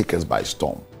doesn't take us by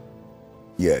storm.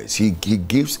 Yes, He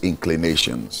gives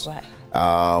inclinations.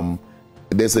 Right.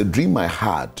 There's a dream I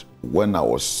had when I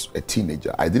was a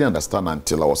teenager. I didn't understand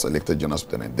until I was elected general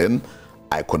superintendent. Then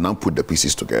I could not put the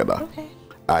pieces together. Okay.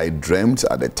 I dreamt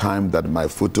at the time that my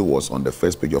photo was on the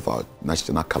first page of our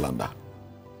national calendar.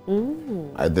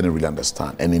 I didn't really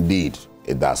understand. And indeed,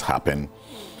 it does happen.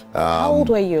 How old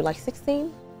were you? Like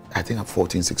 16? I think I'm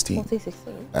 14, 16. 14,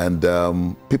 16.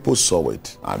 And people saw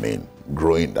it.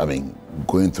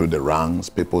 Going through the ranks,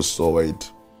 people saw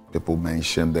it. People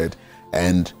mentioned it.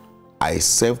 And I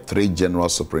served 3 general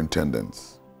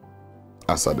superintendents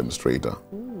as administrator.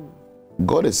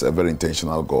 God is a very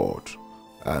intentional God.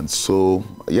 And so,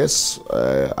 yes,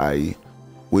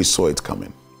 we saw it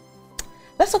coming.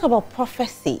 Let's talk about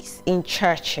prophecies in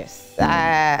churches.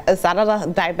 It's another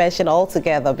dimension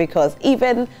altogether, because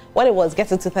even when it was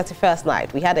getting to 31st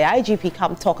night, we had the IGP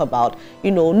come talk about,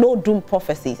 no doom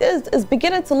prophecies. It's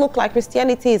beginning to look like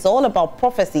Christianity is all about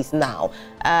prophecies now.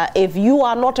 If you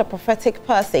are not a prophetic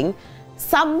person,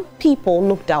 some people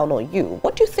look down on you.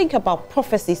 What do you think about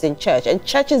prophecies in church and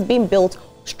churches being built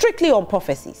strictly on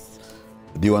prophecies?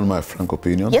 Do you want my frank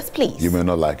opinion? Yes, please. You may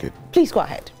not like it. Please go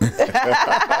ahead.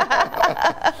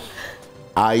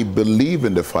 I believe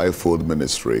in the fivefold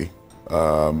ministry.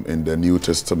 In the New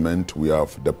Testament, we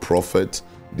have the prophet,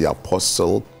 the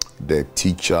apostle, the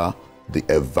teacher, the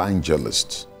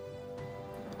evangelist.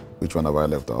 Which one have I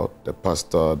left out? The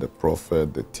pastor, the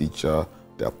prophet, the teacher,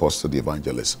 the apostle, the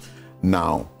evangelist.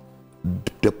 Now,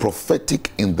 the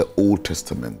prophetic in the Old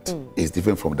Testament is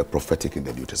different from the prophetic in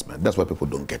the New Testament. That's why people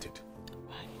don't get it.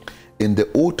 In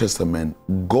the Old Testament,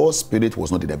 God's Spirit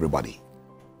was not in everybody.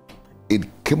 It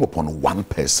came upon one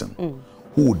person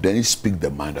who would then speak the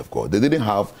mind of God. They didn't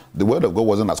have, the word of God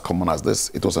wasn't as common as this.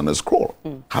 It was on a scroll.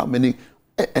 How many,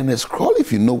 and a scroll,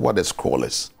 if you know what a scroll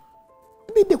is,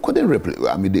 they couldn't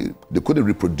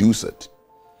reproduce it.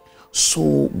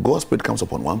 So God's Spirit comes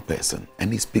upon one person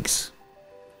and He speaks.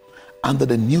 Under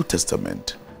the New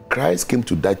Testament, Christ came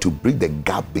to die to bridge the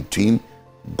gap between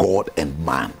God and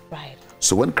man. Right.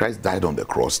 So when Christ died on the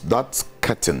cross, that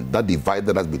curtain that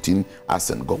divided us between us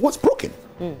and God was broken.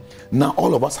 Now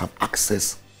all of us have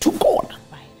access to God.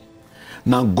 Right.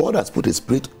 Now God has put his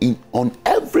spirit on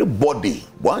everybody.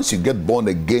 Once you get born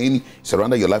again,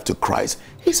 surrender your life to Christ,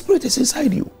 his spirit is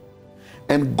inside you.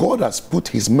 And God has put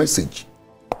his message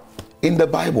in the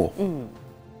Bible.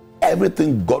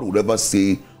 Everything God would ever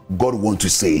say, God wants to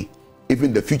say,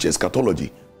 even the future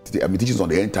eschatology, teachings on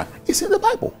the end time, is in the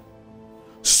Bible.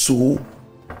 So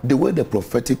the way the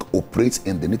prophetic operates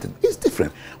in the New Testament is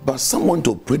different. But someone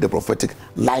to operate the prophetic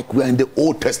like we're in the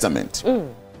Old Testament.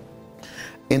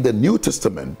 In the New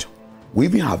Testament, we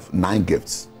even have 9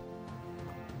 gifts.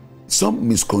 Some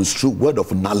misconstrue word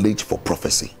of knowledge for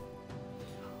prophecy.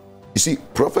 You see,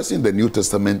 prophecy in the New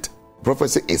Testament,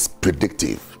 prophecy is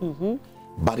predictive.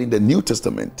 But in the New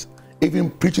Testament, even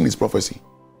preaching is prophecy.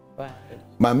 Right.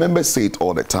 My members say it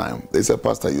all the time. They say,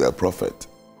 Pastor, you're a prophet.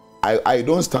 I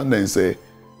don't stand there and say,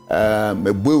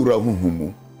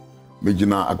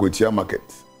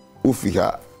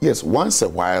 yes, once a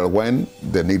while when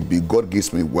the need be, God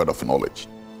gives me word of knowledge.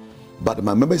 But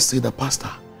my members say that, Pastor,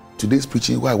 today's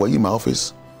preaching, why were you in my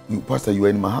office? Pastor, you were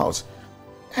in my house.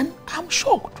 And I'm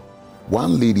shocked.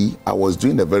 One lady, I was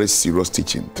doing a very serious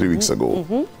teaching 3 weeks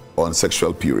ago on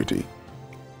sexual purity.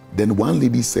 Then one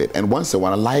lady said, and once a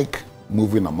while I like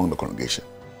moving among the congregation.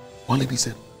 One lady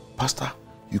said, Pastor,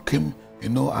 you came, you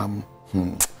know,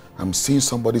 I'm seeing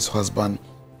somebody's husband.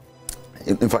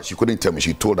 In fact, she couldn't tell me.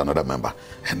 She told another member.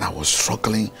 And I was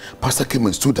struggling. Pastor came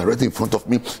and stood directly in front of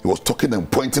me. He was talking and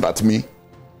pointing at me.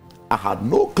 I had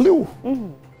no clue.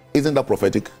 Isn't that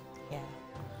prophetic? Yeah.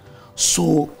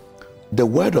 So, the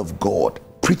word of God,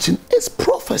 preaching, is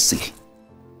prophecy.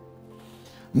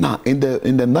 Now, in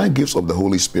the 9 gifts of the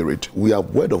Holy Spirit, we have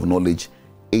word of knowledge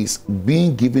is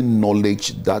being given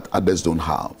knowledge that others don't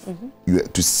have. You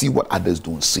have to see what others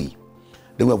don't see.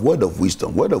 Then we have word of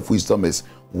wisdom. Word of wisdom is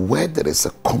where there is a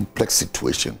complex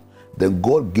situation, then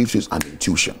God gives you an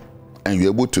intuition, and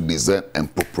you're able to discern and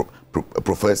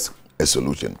profess a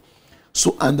solution.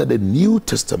 So under the New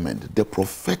Testament, the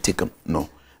prophetic, no,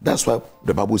 that's why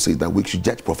the Bible says that we should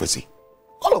judge prophecy.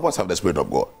 All of us have the Spirit of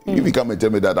God. If you come and tell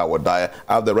me that I will die,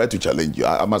 I have the right to challenge you.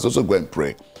 I must also go and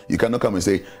pray. You cannot come and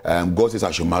say, God says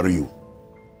I should marry you.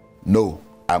 No,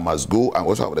 I must go and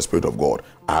also have the Spirit of God.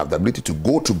 I have the ability to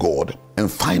go to God and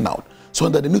find out. So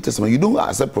under the New Testament, you don't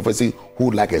accept prophecy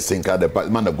who like a sinker. The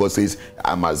man of God says,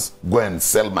 I must go and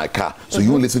sell my car. So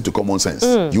you won't listen to common sense.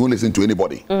 You won't listen to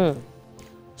anybody.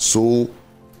 So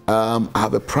I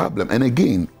have a problem. And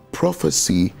again,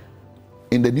 prophecy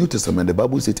in the New Testament, the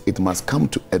Bible says it must come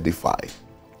to edify,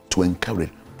 to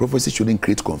encourage. Prophecy shouldn't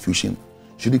create confusion,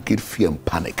 shouldn't create fear and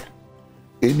panic.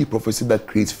 Any prophecy that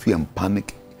creates fear and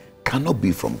panic cannot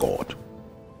be from God.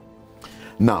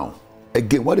 Now,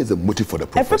 again, what is the motive for the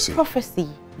prophecy? Every prophecy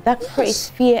that creates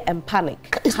fear and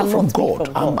panic is not from God.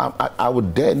 I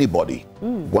would dare anybody.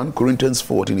 1 Corinthians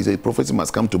 14, he says prophecy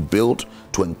must come to build,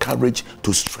 to encourage,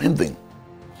 to strengthen.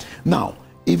 Now,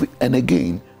 and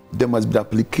again, there must be the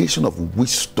application of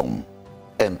wisdom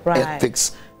and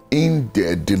ethics in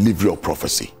the delivery of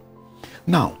prophecy.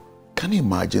 Now, can you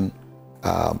imagine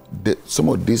some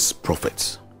of these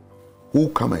prophets who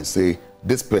come and say,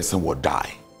 this person will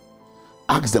die?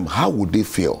 Ask them, how would they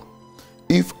feel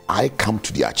if I come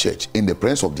to their church in the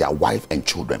presence of their wife and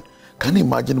children? Can you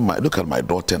imagine, look at my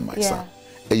daughter and my son,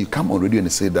 and you come on radio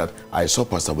and say that I saw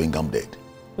Pastor Wengam dead.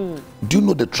 Do you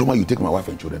know the trauma you take my wife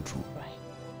and children through?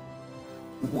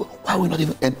 Why are we not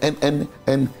even,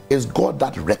 and is God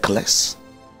that reckless?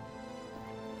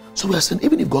 So we are saying,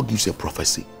 even if God gives you a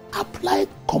prophecy, apply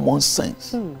common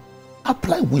sense,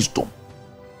 apply wisdom.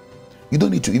 You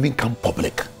don't need to even come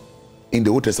public. In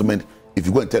the Old Testament, if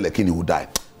you go and tell a king he will die,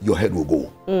 your head will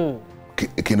go.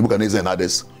 King Nebuchadnezzar and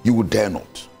others, you will dare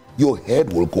not. Your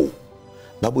head will go.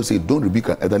 The Bible says, don't rebuke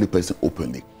an elderly person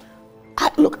openly.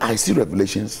 Look, I see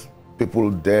revelations, people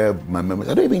there, my members,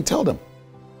 I don't even tell them.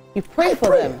 You pray for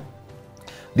them.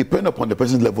 Depend upon the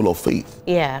person's level of faith.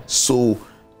 Yeah. So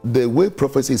the way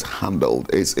prophecy is handled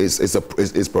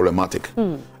is problematic.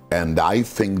 And I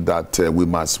think that we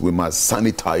must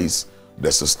sanitize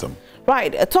the system.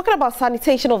 Right, talking about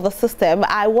sanitation of the system,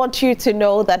 I want you to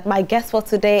know that my guest for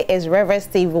today is Rev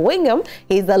Stephen Wengam.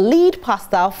 He's the lead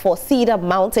pastor for Cedar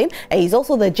Mountain, and he's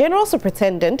also the general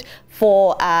superintendent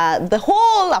for the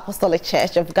whole Apostolic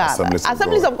Church of Ghana.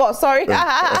 Assemblies of God, sorry.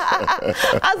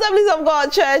 Assemblies of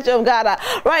God Church of Ghana.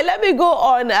 Right, let me go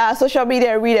on social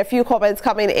media and read a few comments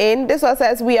coming in. This one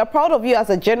says, we are proud of you as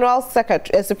a general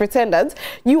superintendent.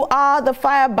 You are the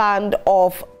fireband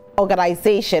of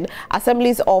organization,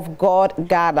 Assemblies of God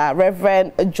Ghana,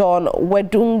 Reverend John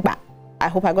Wedungba. I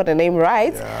hope I got the name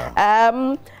right.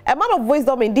 Yeah. A man of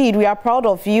wisdom indeed. We are proud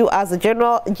of you as the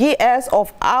general GS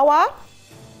of our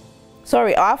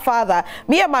Sorry, our father,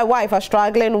 me and my wife are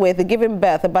struggling with giving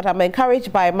birth, but I'm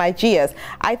encouraged by my GS.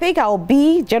 I think I'll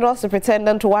be General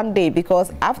Superintendent one day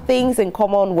because I have things in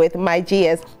common with my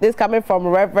GS. This is coming from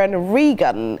Reverend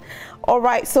Regan. All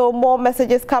right, so more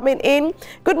messages coming in.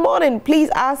 Good morning. Please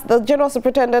ask the General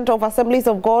Superintendent of Assemblies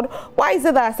of God, why is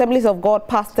it that Assemblies of God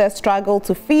pastors struggle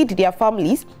to feed their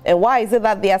families? And why is it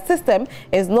that their system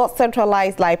is not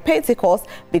centralized like Pentecost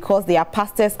because their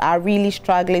pastors are really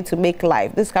struggling to make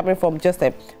life? This is coming from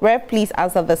Joseph. Rev, please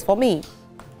answer this for me.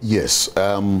 Yes.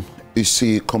 You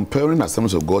see, comparing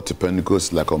Assemblies of God to Pentecost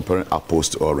is like comparing apples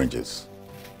to oranges.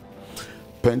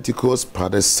 Pentecost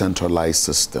part is centralized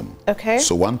system. Okay.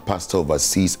 So one pastor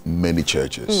oversees many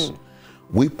churches.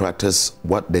 We practice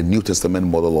what the New Testament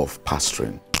model of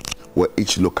pastoring, where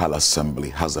each local assembly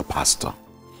has a pastor.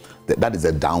 That is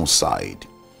the downside.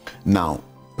 Now,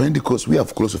 Pentecost, we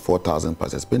have close to 4,000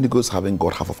 pastors. Pentecost haven't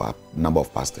got half of our number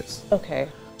of pastors. Okay.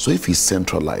 So if you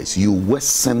centralize, you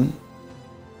worsen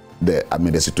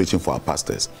the situation for our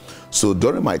pastors. So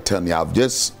during my tenure,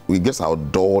 we just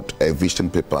outdoored a vision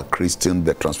paper, Christian,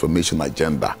 the transformation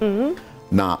agenda.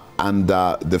 Now,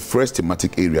 under the first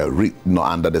thematic area,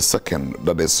 under the second,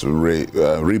 that is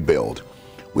rebuild,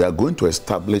 we are going to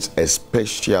establish a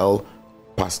special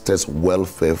pastors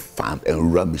welfare fund and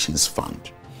rural missions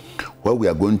fund, where we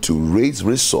are going to raise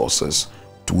resources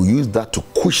to use that to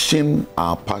cushion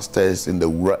our pastors in the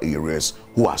rural areas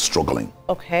who are struggling.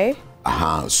 Okay.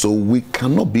 So we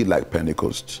cannot be like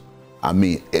Pentecost. I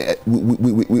mean,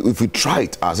 if we try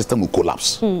it, our system will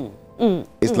collapse.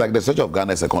 It's like the Church of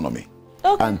Ghana's economy.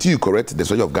 Okay. Until you correct the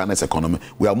Church of Ghana's economy,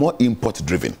 we are more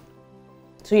import-driven.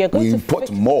 So you're going we to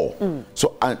import more.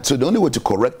 So the only way to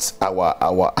correct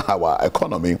our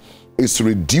economy is to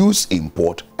reduce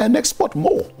import and export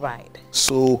more. Right.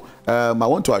 So I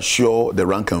want to assure the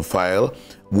rank and file,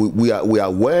 we are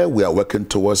where we are working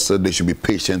towards. They should be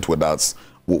patient with us.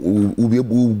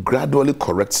 We'll gradually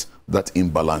correct that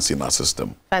imbalance in our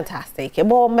system. Fantastic.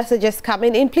 More messages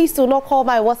coming in. Please do not call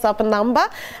my WhatsApp number.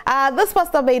 This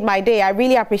pastor made my day. I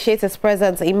really appreciate his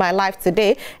presence in my life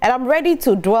today, and I'm ready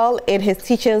to dwell in his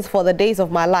teachings for the days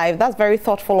of my life. That's very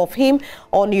thoughtful of him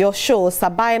on your show.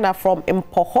 Sabina from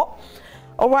Impoho.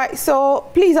 All right, so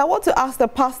please, I want to ask the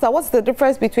pastor, what's the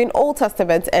difference between Old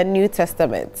Testament and New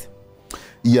Testament?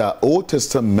 Yeah, Old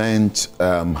Testament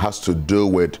has to do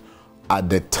with at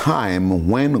the time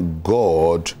when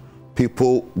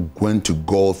people went to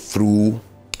go through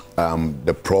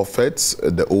the prophets.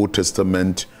 The Old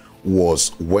Testament was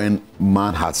when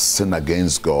man had sinned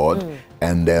against God,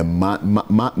 and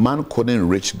man couldn't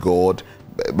reach God.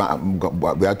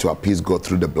 We had to appease God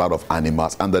through the blood of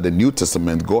animals. Under the New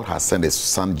Testament, God has sent his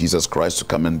son Jesus Christ to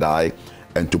come and die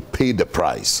and to pay the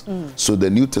price. So the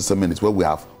New Testament is where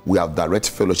we have direct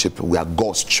fellowship. We are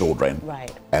God's children.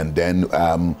 Right. And then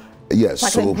yes,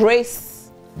 like so grace.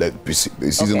 The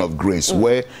season of grace,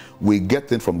 where we get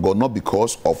things from God not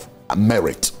because of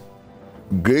merit.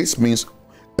 Grace means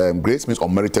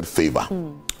unmerited favor.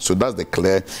 So that's the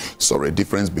clear,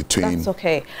 difference between. That's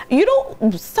okay. You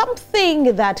know,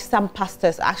 something that some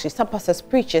pastors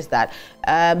preach is that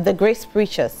the grace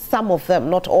preachers, some of them,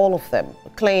 not all of them,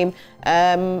 claim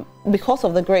because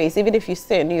of the grace, even if you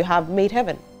sin, you have made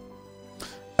heaven.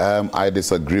 I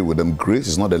disagree with them. Grace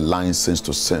is not a license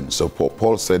to sin. So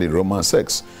Paul said in Romans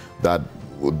 6 that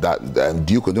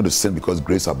do you continue to sin because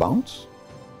grace abounds?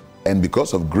 And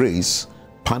because of grace,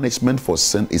 punishment for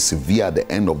sin is severe at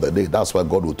the end of the day. That's why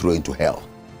God will throw you into hell.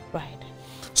 Right.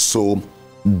 So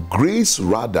grace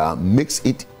rather makes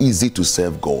it easy to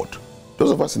serve God.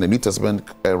 Those of us in the New Testament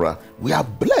era, we are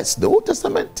blessed. The Old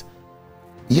Testament,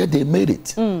 yeah, they made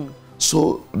it.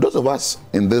 So those of us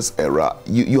in this era,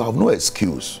 you have no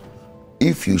excuse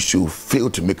if you should fail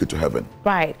to make it to heaven.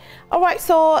 Right. All right.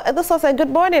 So this was a good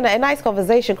morning, a nice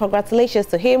conversation. Congratulations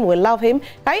to him. We love him.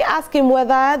 Can you ask him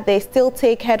whether they still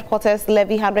take headquarters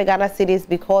levy 100 Ghana cedis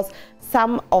because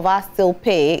some of us still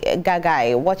pay?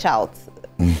 Gagai, watch out.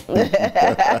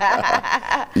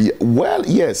 Yeah, well,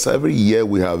 yes. Every year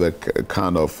we have a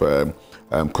kind of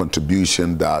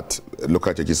contribution that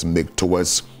local churches make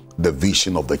towards the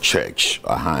vision of the church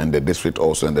and the district,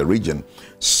 also in the region.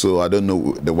 So I don't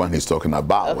know the one he's talking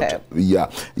about. Okay. Yeah,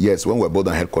 yes, when we're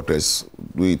building headquarters,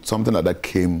 something like that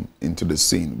came into the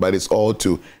scene, but it's all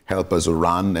to help us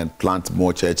run and plant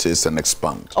more churches and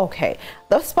expand. Okay.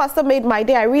 This pastor made my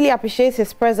day. I really appreciate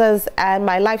his presence and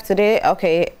my life today.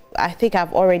 Okay, I think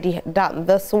I've already done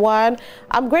this one.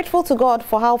 I'm grateful to God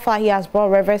for how far he has brought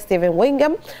Rev Stephen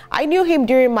Wengam. I knew him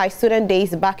during my student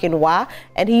days back in WA,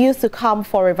 and he used to come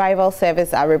for revival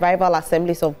service at Revival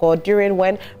Assemblies of God during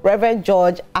when Reverend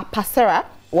George Apasera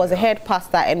was a head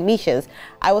pastor and missions.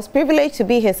 I was privileged to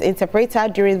be his interpreter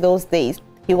during those days.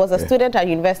 He was a student at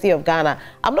University of Ghana.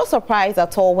 I'm not surprised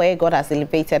at all where God has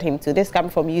elevated him to. This coming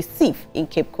from Yusuf in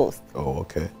Cape Coast. Oh,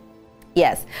 okay.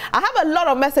 Yes, I have a lot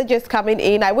of messages coming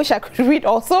in. I wish I could read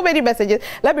all so many messages.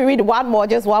 Let me read one more,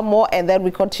 just one more, and then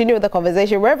we continue the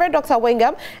conversation. Reverend Dr.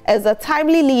 Wengam is a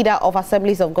timely leader of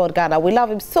Assemblies of God Ghana. We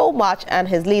love him so much and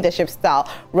his leadership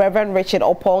style. Reverend Richard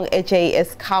Opong AJ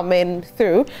is coming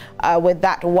through with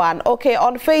that one. Okay,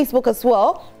 on Facebook as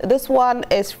well. This one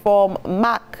is from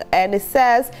Mac, and it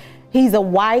says he's a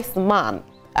wise man.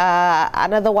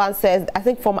 Another one says, I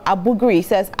think from Abugri,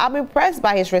 says, I'm impressed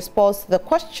by his response to the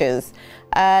questions.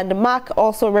 And Mark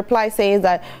also replies saying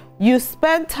that you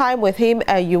spend time with him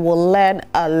and you will learn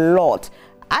a lot.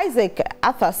 Isaac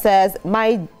Arthur says,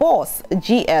 my boss,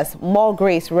 GS, more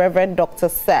grace, Reverend Dr.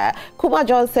 Sir. Kuma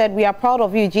John said, we are proud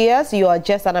of you, GS. You are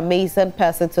just an amazing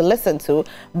person to listen to.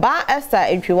 Ba Esther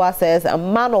Intriwa says, a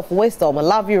man of wisdom.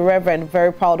 Love you, Reverend.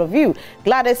 Very proud of you.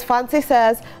 Gladys Fancy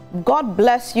says, God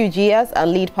bless you, GS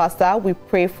and lead pastor. We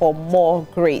pray for more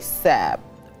grace, sir.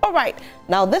 All right.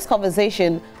 Now, this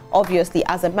conversation, obviously,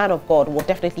 as a man of God, will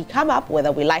definitely come up,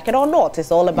 whether we like it or not.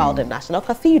 It's all about the National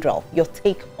Cathedral. Your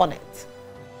take on it?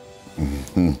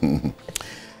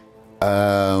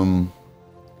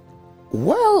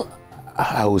 Well,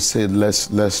 I would say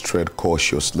let's tread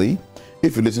cautiously.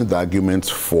 If you listen to the arguments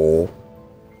for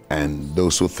and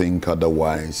those who think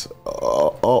otherwise,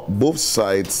 both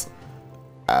sides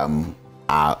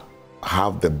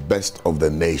have the best of the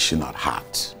nation at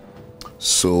heart.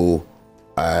 So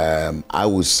I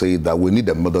would say that we need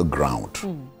a middle ground.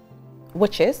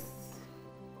 Which is?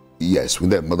 Yes, we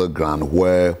need a middle ground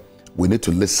where we need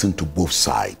to listen to both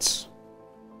sides.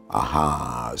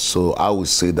 So I would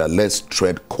say that let's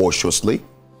tread cautiously.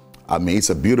 I mean, it's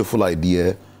a beautiful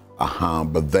idea,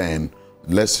 but then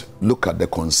let's look at the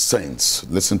concerns,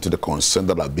 listen to the concerns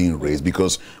that are being raised,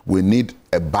 because we need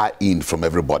a buy-in from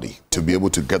everybody to be able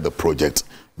to get the project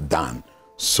done.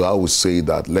 So I would say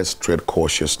that let's tread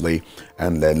cautiously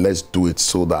and let's do it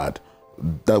so that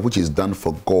that which is done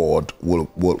for God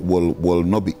will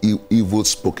not be evil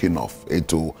spoken of.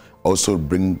 It will also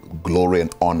bring glory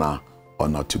and honor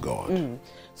to God.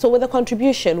 So with the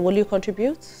contribution, will you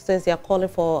contribute since they are calling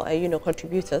for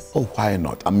contributors? Oh, why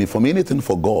not? I mean, for me, anything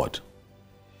for God.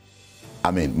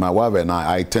 I mean, my wife and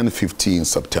I turned 50 in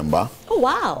September. Oh,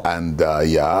 wow. And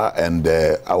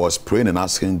I was praying and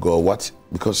asking God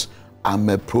because I'm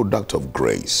a product of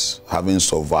grace, having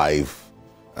survived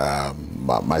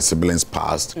my siblings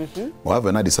passed. My wife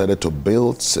and I decided to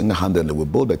build single-handedly. We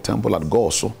built a temple at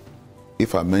Goso.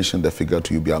 If I mention the figure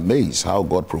to you, you'll be amazed how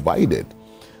God provided.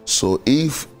 So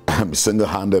if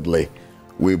single-handedly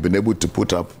we've been able to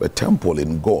put up a temple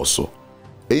in Goso,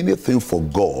 anything for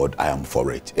God, I am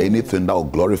for it. Anything that will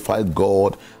glorify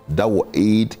God, that will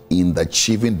aid in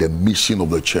achieving the mission of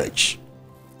the church.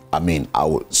 I mean,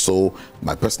 so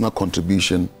my personal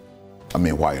contribution, I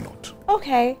mean, why not?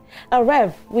 Okay. Now,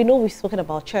 Rev, we know we've spoken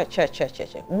about church.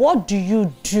 What do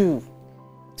you do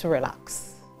to relax?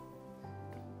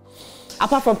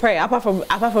 Apart from prayer, apart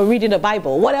from reading the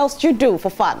Bible, what else do you do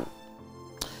for fun?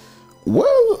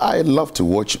 Well, I love to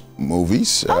watch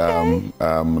movies, okay.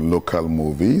 Local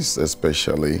movies,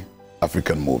 especially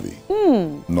African movie.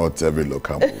 Not every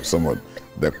local movie. Some of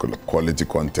the quality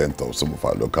content of some of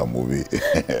our local movie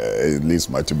it leaves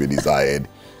much to be desired.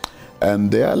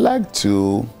 And I like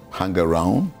to hang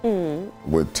around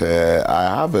with.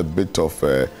 I have a bit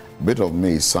of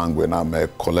me sanguine. I'm a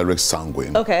choleric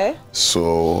sanguine. Okay.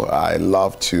 So I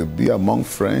love to be among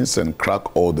friends and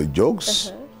crack all the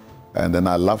jokes. And then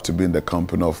I love to be in the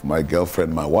company of my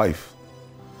girlfriend, my wife.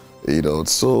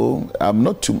 So I'm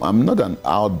not an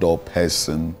outdoor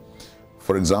person.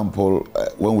 For example,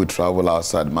 when we travel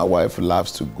outside, my wife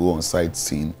loves to go on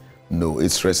sightseeing. No, it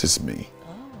stresses me.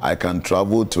 I can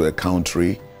travel to a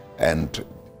country and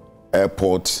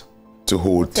airport to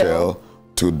hotel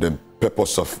to the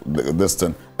purpose of this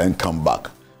thing and come back.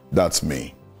 That's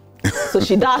me. So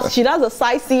she does the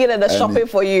sightseeing and the shopping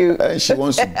for you. And she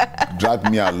wants to drag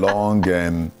me along,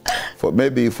 and for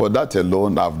that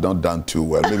alone, I've not done too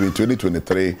well. Maybe in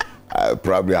 2023, I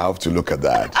probably have to look at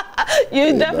that.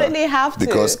 You definitely have to.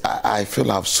 Because I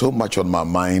feel I have so much on my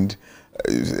mind.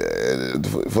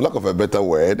 For lack of a better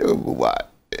word,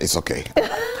 it's okay.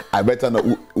 I better not.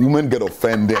 Women get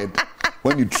offended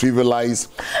when you trivialize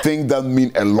things that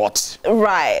mean a lot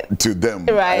to them.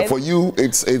 For you,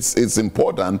 it's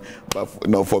important, but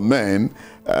for men,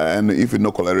 and if you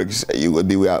know cholerics,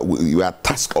 you are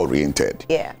task oriented.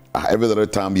 Yeah. Every other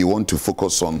time you want to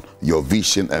focus on your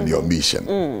vision and your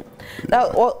mission. Now,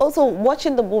 also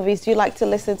watching the movies, do you like to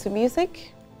listen to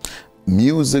music?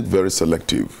 Music, very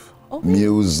selective. Okay.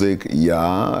 Music,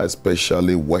 yeah,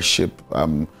 especially worship.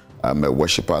 I'm a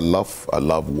worshiper. I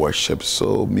love worship.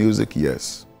 So music,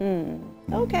 yes.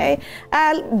 Okay.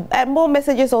 And more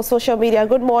messages on social media.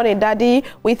 Good morning, Daddy.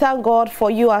 We thank God for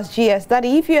you as GS.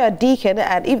 Daddy, if you're a deacon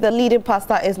and if the leading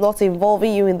pastor is not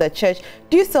involving you in the church,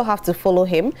 do you still have to follow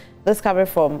him? This coming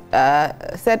from,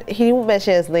 said he didn't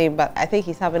mention his name, but I think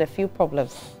he's having a few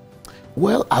problems.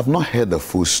 Well, I've not heard the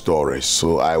full story,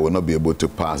 so I will not be able to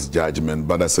pass judgment.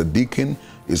 But as a deacon,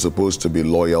 you're supposed to be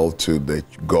loyal to the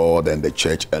God and the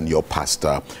church and your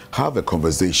pastor. Have a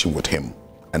conversation with him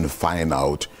and find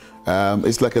out.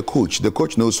 It's like a coach. The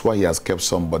coach knows why he has kept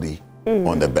somebody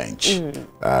on the bench.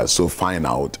 So find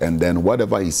out. And then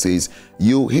whatever he says,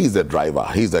 he's the driver,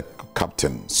 he's the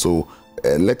captain. So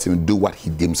let him do what he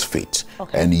deems fit.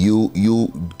 Okay. And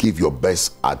you give your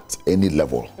best at any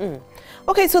level.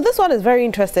 Okay, so this one is very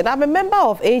interesting. I'm a member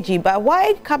of AG, but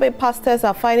why Kabe pastors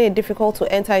are finding it difficult to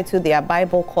enter into their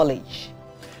Bible college?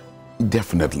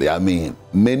 Definitely. I mean,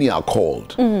 many are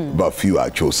called, but few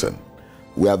are chosen.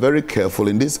 We are very careful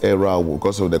in this era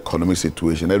because of the economic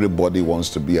situation. Everybody wants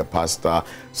to be a pastor.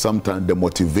 Sometimes the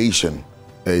motivation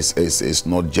is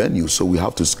not genuine, so we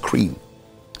have to screen.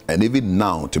 And even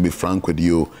now, to be frank with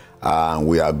you,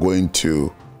 we are going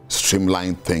to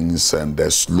streamline things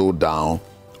and slow down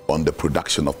on the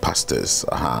production of pastors.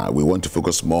 We want to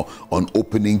focus more on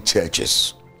opening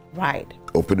churches. Right.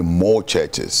 Opening more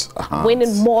churches.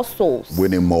 Winning more souls.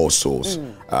 Winning more souls.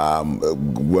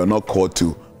 We're not called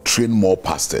to train more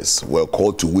pastors. We're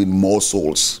called to win more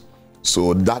souls.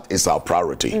 So that is our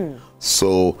priority.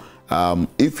 So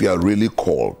if you are really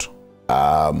called,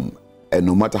 and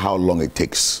no matter how long it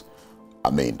takes, I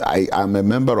mean, I'm a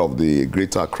member of the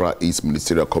Greater Accra East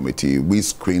Ministerial Committee. We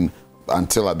screen,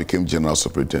 until I became General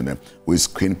Superintendent, we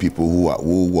screen people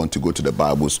who want to go to the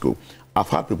Bible school. I've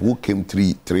had people who came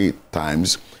three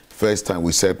times. First time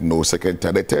we said no, second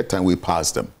time, the third time we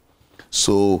passed them.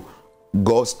 So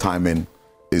God's timing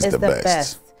is the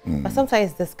best. But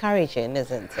sometimes it's discouraging,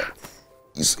 isn't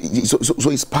it?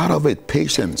 So it's part of it,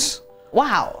 patience.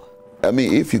 Wow. I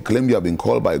mean, if you claim you have been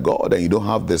called by God and you don't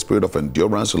have the spirit of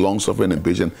endurance, long-suffering, and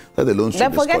patience, that alone should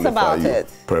disqualify you. Then forget about it.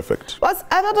 Perfect. What's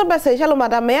another message? Hello,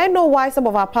 madam. May I know why some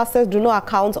of our pastors do not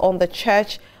account on the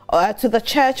church, to the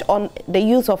church on the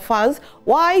use of funds?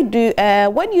 Why do,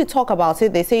 when you talk about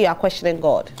it, they say you are questioning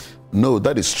God? No,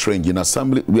 that is strange. In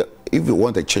Assembly, if you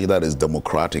want a church that is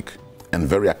democratic and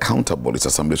very accountable, it's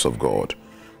Assemblies of God.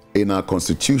 In our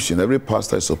constitution, every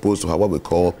pastor is supposed to have what we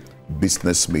call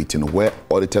business meeting, where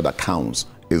audited accounts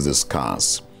is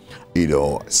discussed, you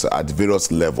know, so at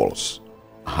various levels.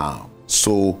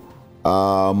 So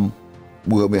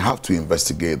we may have to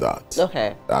investigate that.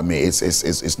 Okay. I mean,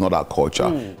 it's not our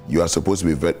culture. You are supposed to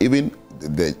be very, even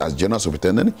as General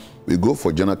Superintendent, we go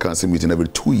for General Council meeting every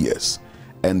 2 years.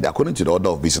 And according to the order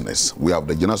of business, we have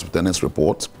the General Superintendent's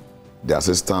report, the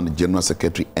Assistant General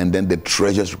Secretary, and then the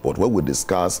Treasurer's report, where we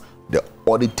discuss the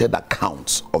audited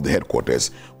accounts of the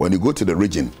headquarters. When you go to the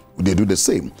region, they do the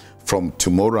same. From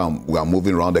tomorrow, we are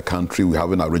moving around the country. We're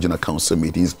having our regional council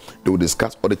meetings. They will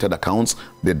discuss audited accounts,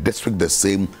 the district the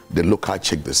same, the local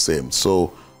check the same.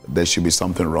 So there should be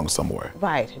something wrong somewhere.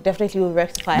 Right, definitely will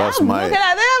rectify. That's I'm looking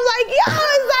at it, I'm like, yeah,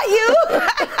 is that you?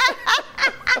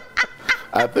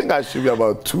 I think I should be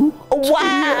about 2.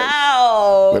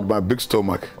 Wow. With my big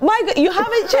stomach. My God, you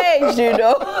haven't changed, you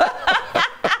know.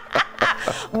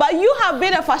 But you have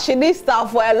been a fashionista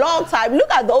for a long time.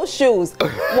 Look at those shoes.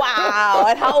 Wow.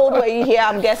 And how old were you here?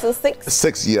 I'm guessing 6?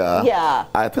 6, yeah. Yeah.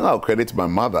 I think I'll credit my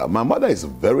mother. My mother is a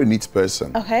very neat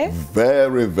person. Okay.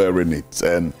 Very, very neat.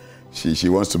 And she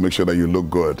wants to make sure that you look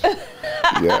good.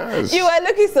 Yes. You are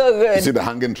looking so good. You see the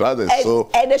hanging trousers.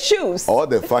 And the shoes. All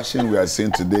the fashion we are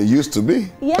seeing today used to be.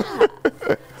 Yeah.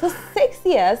 So 6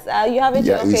 years, you haven't...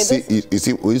 Yeah, you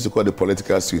see, we used to call the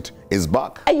political suit. It's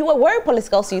back. And you were wearing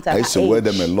political suits at that age. I used to wear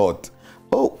them a lot.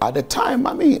 Oh, at the time,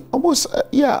 I mean, almost,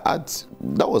 that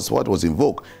was what was in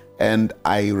vogue. And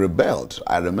I rebelled.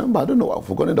 I remember, I don't know, I've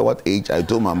forgotten at what age, I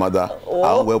told my mother,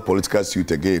 I'll wear political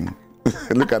suit again.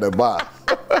 Look at the bar.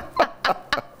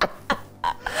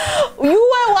 You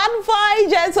were one fine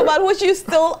gentleman, which you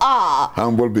still are.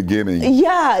 Humble beginning.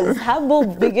 Yes, humble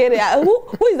beginning.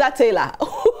 Who is that tailor?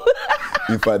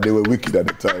 In fact, they were wicked at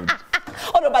the time.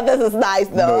 Oh no, but this is nice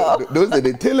though. No, those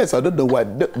the tailors, I don't know why.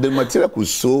 The material could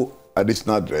sew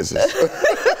additional dresses.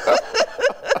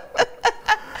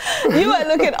 You were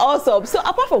looking awesome. So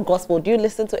apart from gospel, do you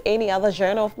listen to any other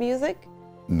genre of music?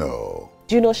 No.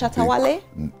 Do you know Shatta Wale?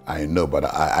 I know, but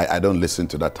I don't listen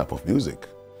to that type of music.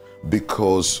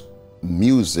 Because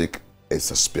music is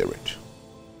a spirit.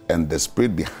 and the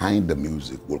spirit behind the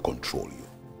music will control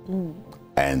you.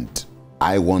 And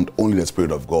I want only the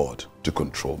Spirit of God to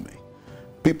control me.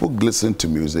 People listen to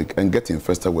music and get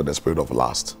infested with the spirit of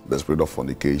lust, the spirit of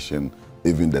fornication,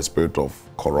 even the spirit of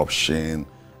corruption.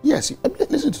 Yes,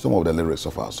 listen to some of the lyrics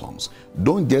of our songs.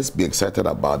 Don't just be excited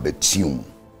about the tune.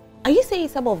 Are you saying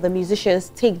some of the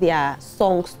musicians take their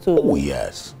songs to... Oh,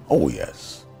 yes. Oh,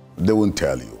 yes. They won't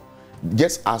tell you.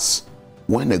 Just as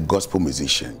when a gospel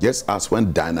musician, just as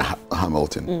when Diana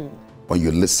Hamilton, when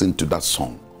you listen to that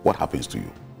song, what happens to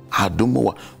you?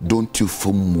 Don't you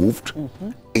feel moved?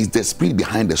 It's the spirit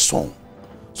behind the song.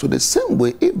 So the same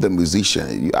way, if the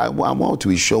musician, I want to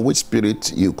be sure which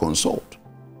spirit you consult.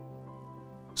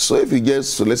 So if you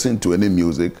just listen to any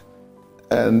music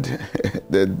and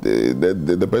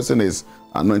the person is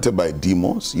anointed by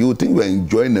demons, you would think you're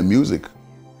enjoying the music.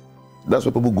 That's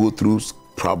why people go through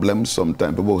problems.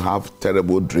 Sometimes people have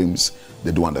terrible dreams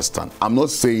they don't understand. I'm not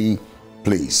saying,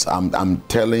 please, I'm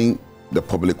telling the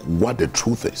public what the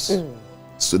truth is.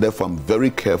 So therefore, I'm very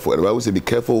careful. The Bible says, be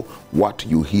careful what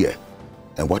you hear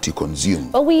and what you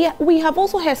consume. But we have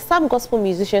also heard some gospel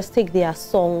musicians take their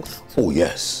songs to... Oh,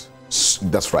 yes.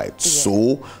 That's right.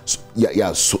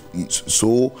 Yeah.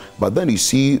 So, but then you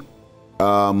see,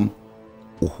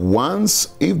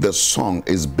 once, if the song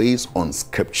is based on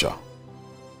scripture,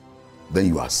 then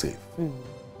you are safe.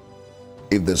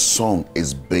 If the song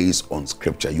is based on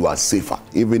scripture, you are safer.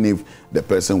 Even if the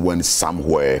person went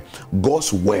somewhere,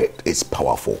 God's word is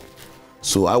powerful.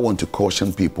 So I want to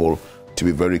caution people to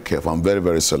be very careful. I'm very,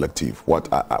 very selective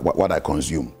what I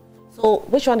consume. So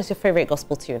which one is your favorite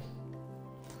gospel tune?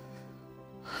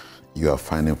 You are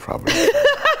finding problems.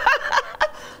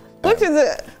 What is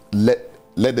it?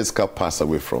 Let this cup pass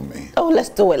away from me. Oh, let's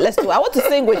do it. Let's do it. I want to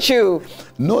sing with you.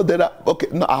 No,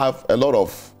 I have a lot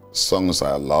of songs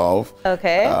I love.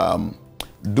 Okay.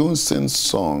 Dunsin's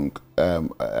song,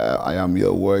 I Am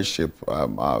Your Worship.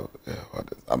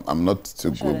 I'm not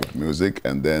too good with music.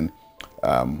 And then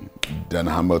Dan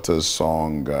Hamilton's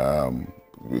song,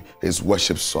 his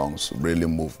worship songs really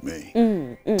move me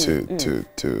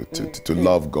to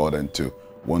love God and to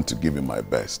want to give him my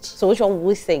best. So which one will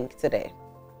we sing today?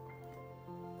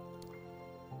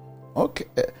 Okay.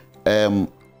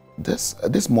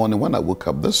 This morning when I woke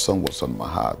up, this song was on my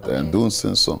heart. Okay. And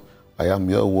Dunsin's song, I Am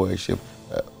Your Worship.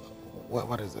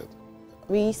 What is it?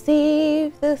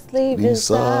 Receive this living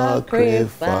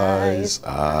sacrifice.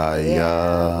 I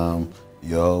am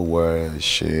your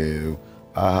worship.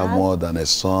 I have more than a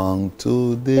song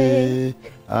today.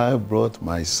 I brought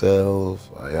myself.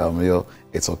 I am your...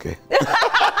 It's okay.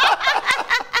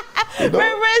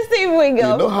 Rev Stephen Wengam.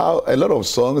 You know how a lot of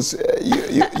songs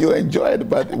you enjoy it,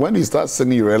 but when you start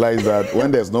singing, you realize that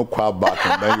when there's no choir back,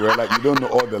 and then you realize you don't know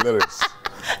all the lyrics.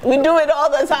 We do it all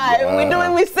the time.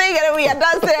 Yeah. We sing and we are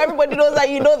dancing. Everybody knows that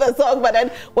you know the song, but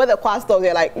then when the choir stops,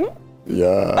 you're like,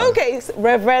 Yeah. Okay, so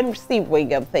Rev Stephen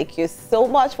Wengam, thank you so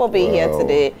much for being here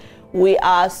today. We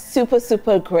are super,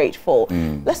 super grateful.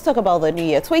 Let's talk about the new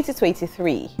year,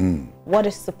 2023. What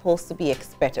is supposed to be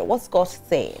expected? What's God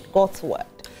saying? God's word.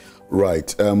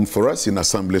 Right. For us in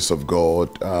Assemblies of God,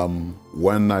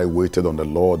 when I waited on the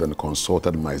Lord and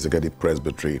consulted my executive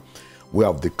presbytery, we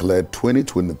have declared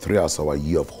 2023 as our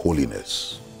year of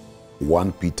holiness.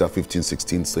 1 Peter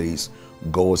 15:16 says,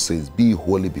 God says, be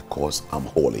holy because I'm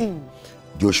holy.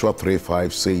 Joshua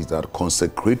 3:5 says that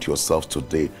consecrate yourselves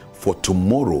today, for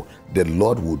tomorrow the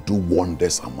Lord will do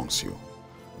wonders amongst you.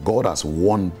 God has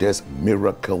wonders,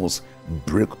 miracles,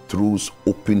 breakthroughs,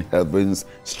 open heavens,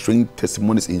 strange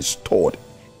testimonies installed,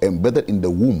 embedded in the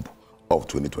womb of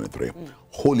 2023.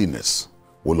 Holiness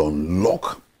will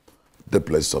unlock the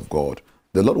blessings of God.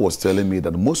 The Lord was telling me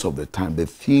that most of the time the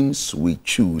themes we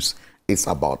choose is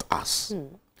about us.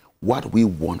 What we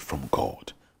want from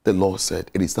God. The Lord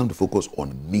said, it is time to focus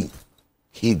on me,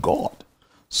 He God.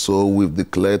 So we've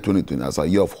declared 2020 as a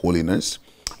year of holiness.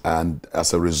 And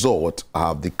as a result, I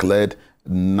have declared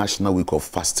National Week of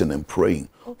Fasting and Praying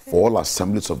for all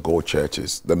Assemblies of God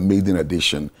churches, the maiden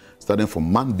edition, starting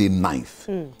from Monday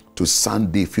 9th to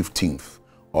Sunday 15th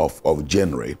of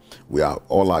January.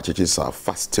 All our churches are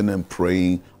fasting and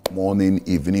praying, morning,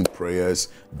 evening prayers.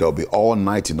 There'll be all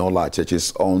night in all our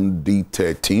churches on the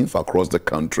 13th across the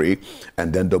country.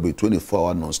 And then there'll be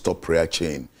 24-hour non-stop prayer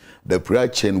chain. The prayer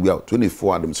chain, we have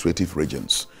 24 administrative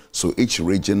regions. So each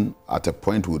region at a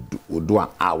point will do an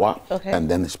hour and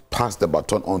then pass the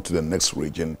baton on to the next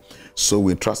region. So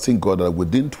we're trusting God that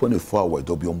within 24 hours,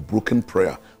 there'll be unbroken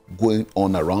prayer going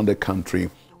on around the country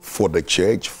for the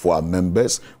church, for our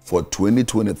members, for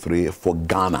 2023, for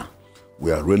Ghana.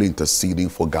 We are really interceding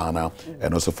for Ghana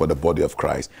and also for the body of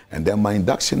Christ. And then my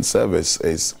induction service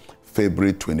is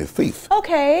February 25th.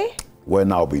 Okay.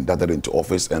 When I'll be inducted into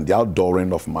office, and the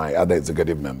outdooring of my other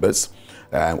executive members.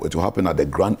 It will happen at the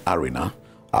Grand Arena,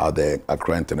 the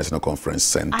Accra International Conference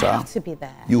Center. I have to be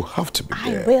there. You have to be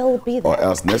there. I will be there. Or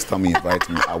else next time you invite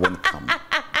me, I won't come.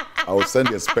 I will send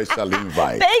you a special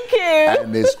invite. Thank you.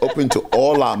 And it's open to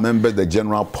all our members, the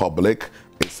general public.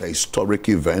 It's a historic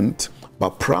event.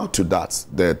 But prior to that,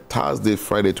 the Thursday,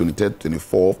 Friday, 23rd,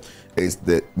 24th is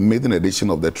the maiden edition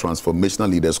of the Transformational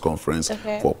Leaders Conference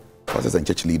for pastors and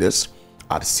church leaders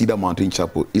at Cedar Mountain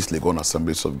Chapel, East Legon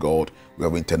Assemblies of God. We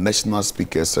have international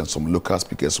speakers and some local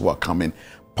speakers who are coming.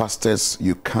 Pastors,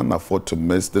 you can't afford to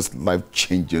miss this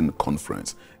life-changing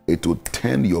conference. It will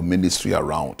turn your ministry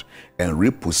around and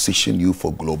reposition you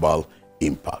for global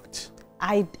impact.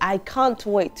 I can't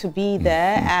wait to be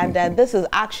there, and this is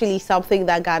actually something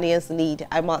that Ghanaians need,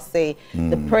 I must say.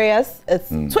 The prayers, it's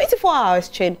 24 hours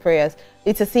chain prayers,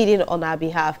 interceding on our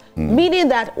behalf, meaning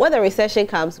that when the recession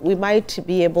comes, we might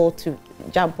be able to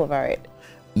jump over it.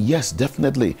 Yes,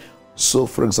 definitely. So,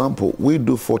 for example, we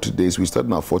do 40 days. We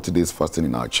started our 40 days fasting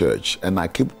in our church, and I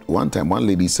keep, one time, one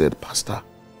lady said, Pastor,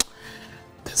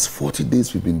 this 40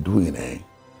 days we've been doing,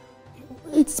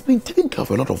 it's been taking care of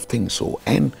a lot of things,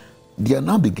 and they are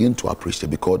now beginning to appreciate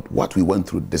because what we went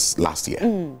through this last year,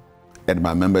 and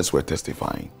my members were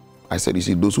testifying. I said, you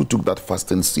see, those who took that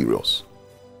fasting serious,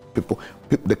 people,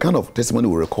 the kind of testimony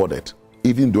we recorded,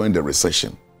 even during the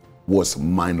recession, was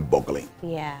mind-boggling.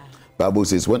 Yeah. Bible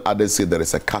says, when others say there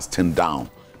is a casting down,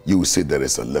 you will say there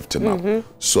is a lifting up.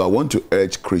 So I want to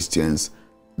urge Christians,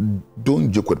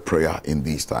 don't joke with prayer in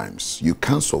these times. You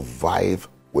can't survive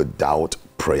without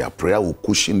prayer. Prayer will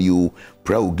cushion you.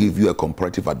 Prayer will give you a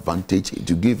comparative advantage. It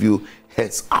will give you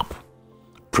heads up.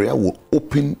 Prayer will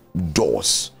open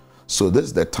doors. So this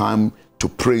is the time to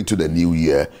pray into the new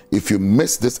year. If you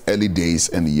miss this early days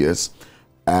and years,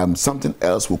 something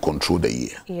else will control the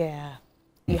year. Yeah.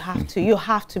 You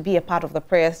have to be a part of the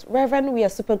prayers. Reverend, we are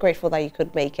super grateful that you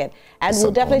could make it. And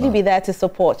we'll definitely be there to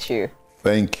support you.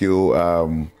 Thank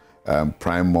you,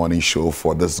 Prime Morning Show,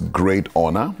 for this great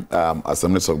honor.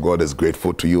 Assemblies of God is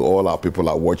grateful to you. All our people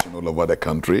are watching all over the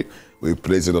country. We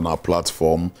place it on our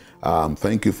platform.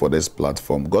 Thank you for this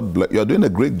platform. God bless. You're doing a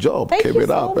great job. Keep it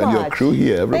up. And your crew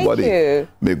here, everybody. Thank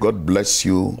you. May God bless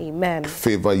you. Amen.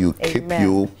 Favor you, keep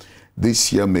you.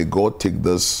 This year, may God take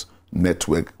this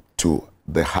network to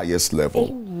the highest level.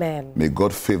 Amen. May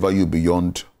God favor you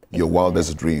beyond your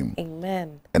wildest dream.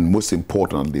 Amen. And most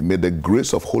importantly, may the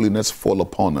grace of holiness fall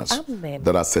upon us. Amen.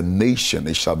 That as a nation,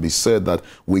 it shall be said that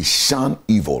we shun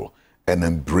evil and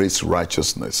embrace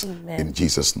righteousness. Amen. In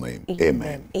Jesus' name.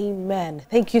 Amen. Amen.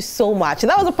 Thank you so much.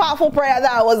 That was a powerful prayer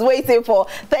that I was waiting for.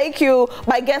 Thank you.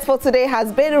 My guest for today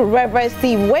has been Rev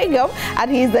Stephen Wengam,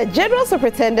 and he's the General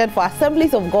Superintendent for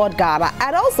Assemblies of God Ghana,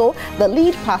 and also the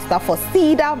lead pastor for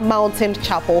Cedar Mountain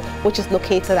Chapel, which is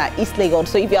located at East Legon.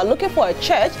 So if you are looking for a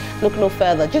church, look no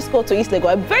further. Just go to East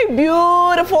Legon. A very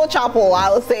beautiful chapel,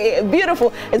 I will say.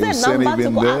 Beautiful. Is there a number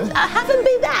to go? I haven't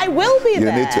been there. I will be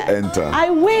there. You need to enter. I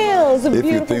will. If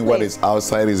you think what is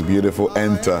outside is beautiful,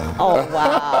 enter. Oh,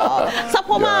 wow.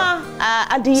 Sapoma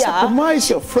Adia. Sapoma is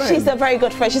your friend. She's a very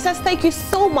good friend. She says, thank you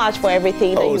so much for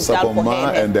everything that you've done for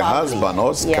her and the husband,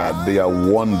 Oscar, they are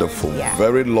wonderful,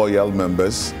 very loyal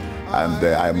members, and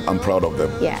I'm proud of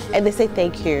them. Yeah, and they say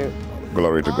thank you.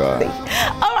 Glory to God.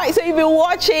 All right, so you've been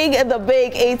watching the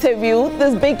big interview,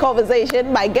 this big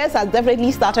conversation. My guest has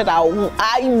definitely started our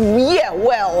year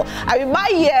well. I mean, my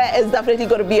year is definitely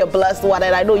going to be a blessed one,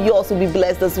 and I know you also be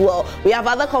blessed as well. We have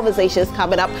other conversations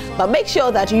coming up, but make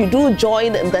sure that you do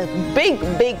join the big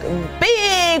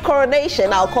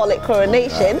coronation. I'll call it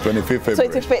coronation.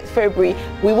 25th February.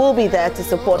 We will be there to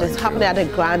support. It's happening at the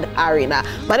Grand Arena.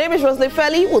 My name is Rosalie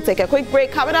Felly. We'll take a quick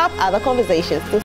break. Coming up, other conversations.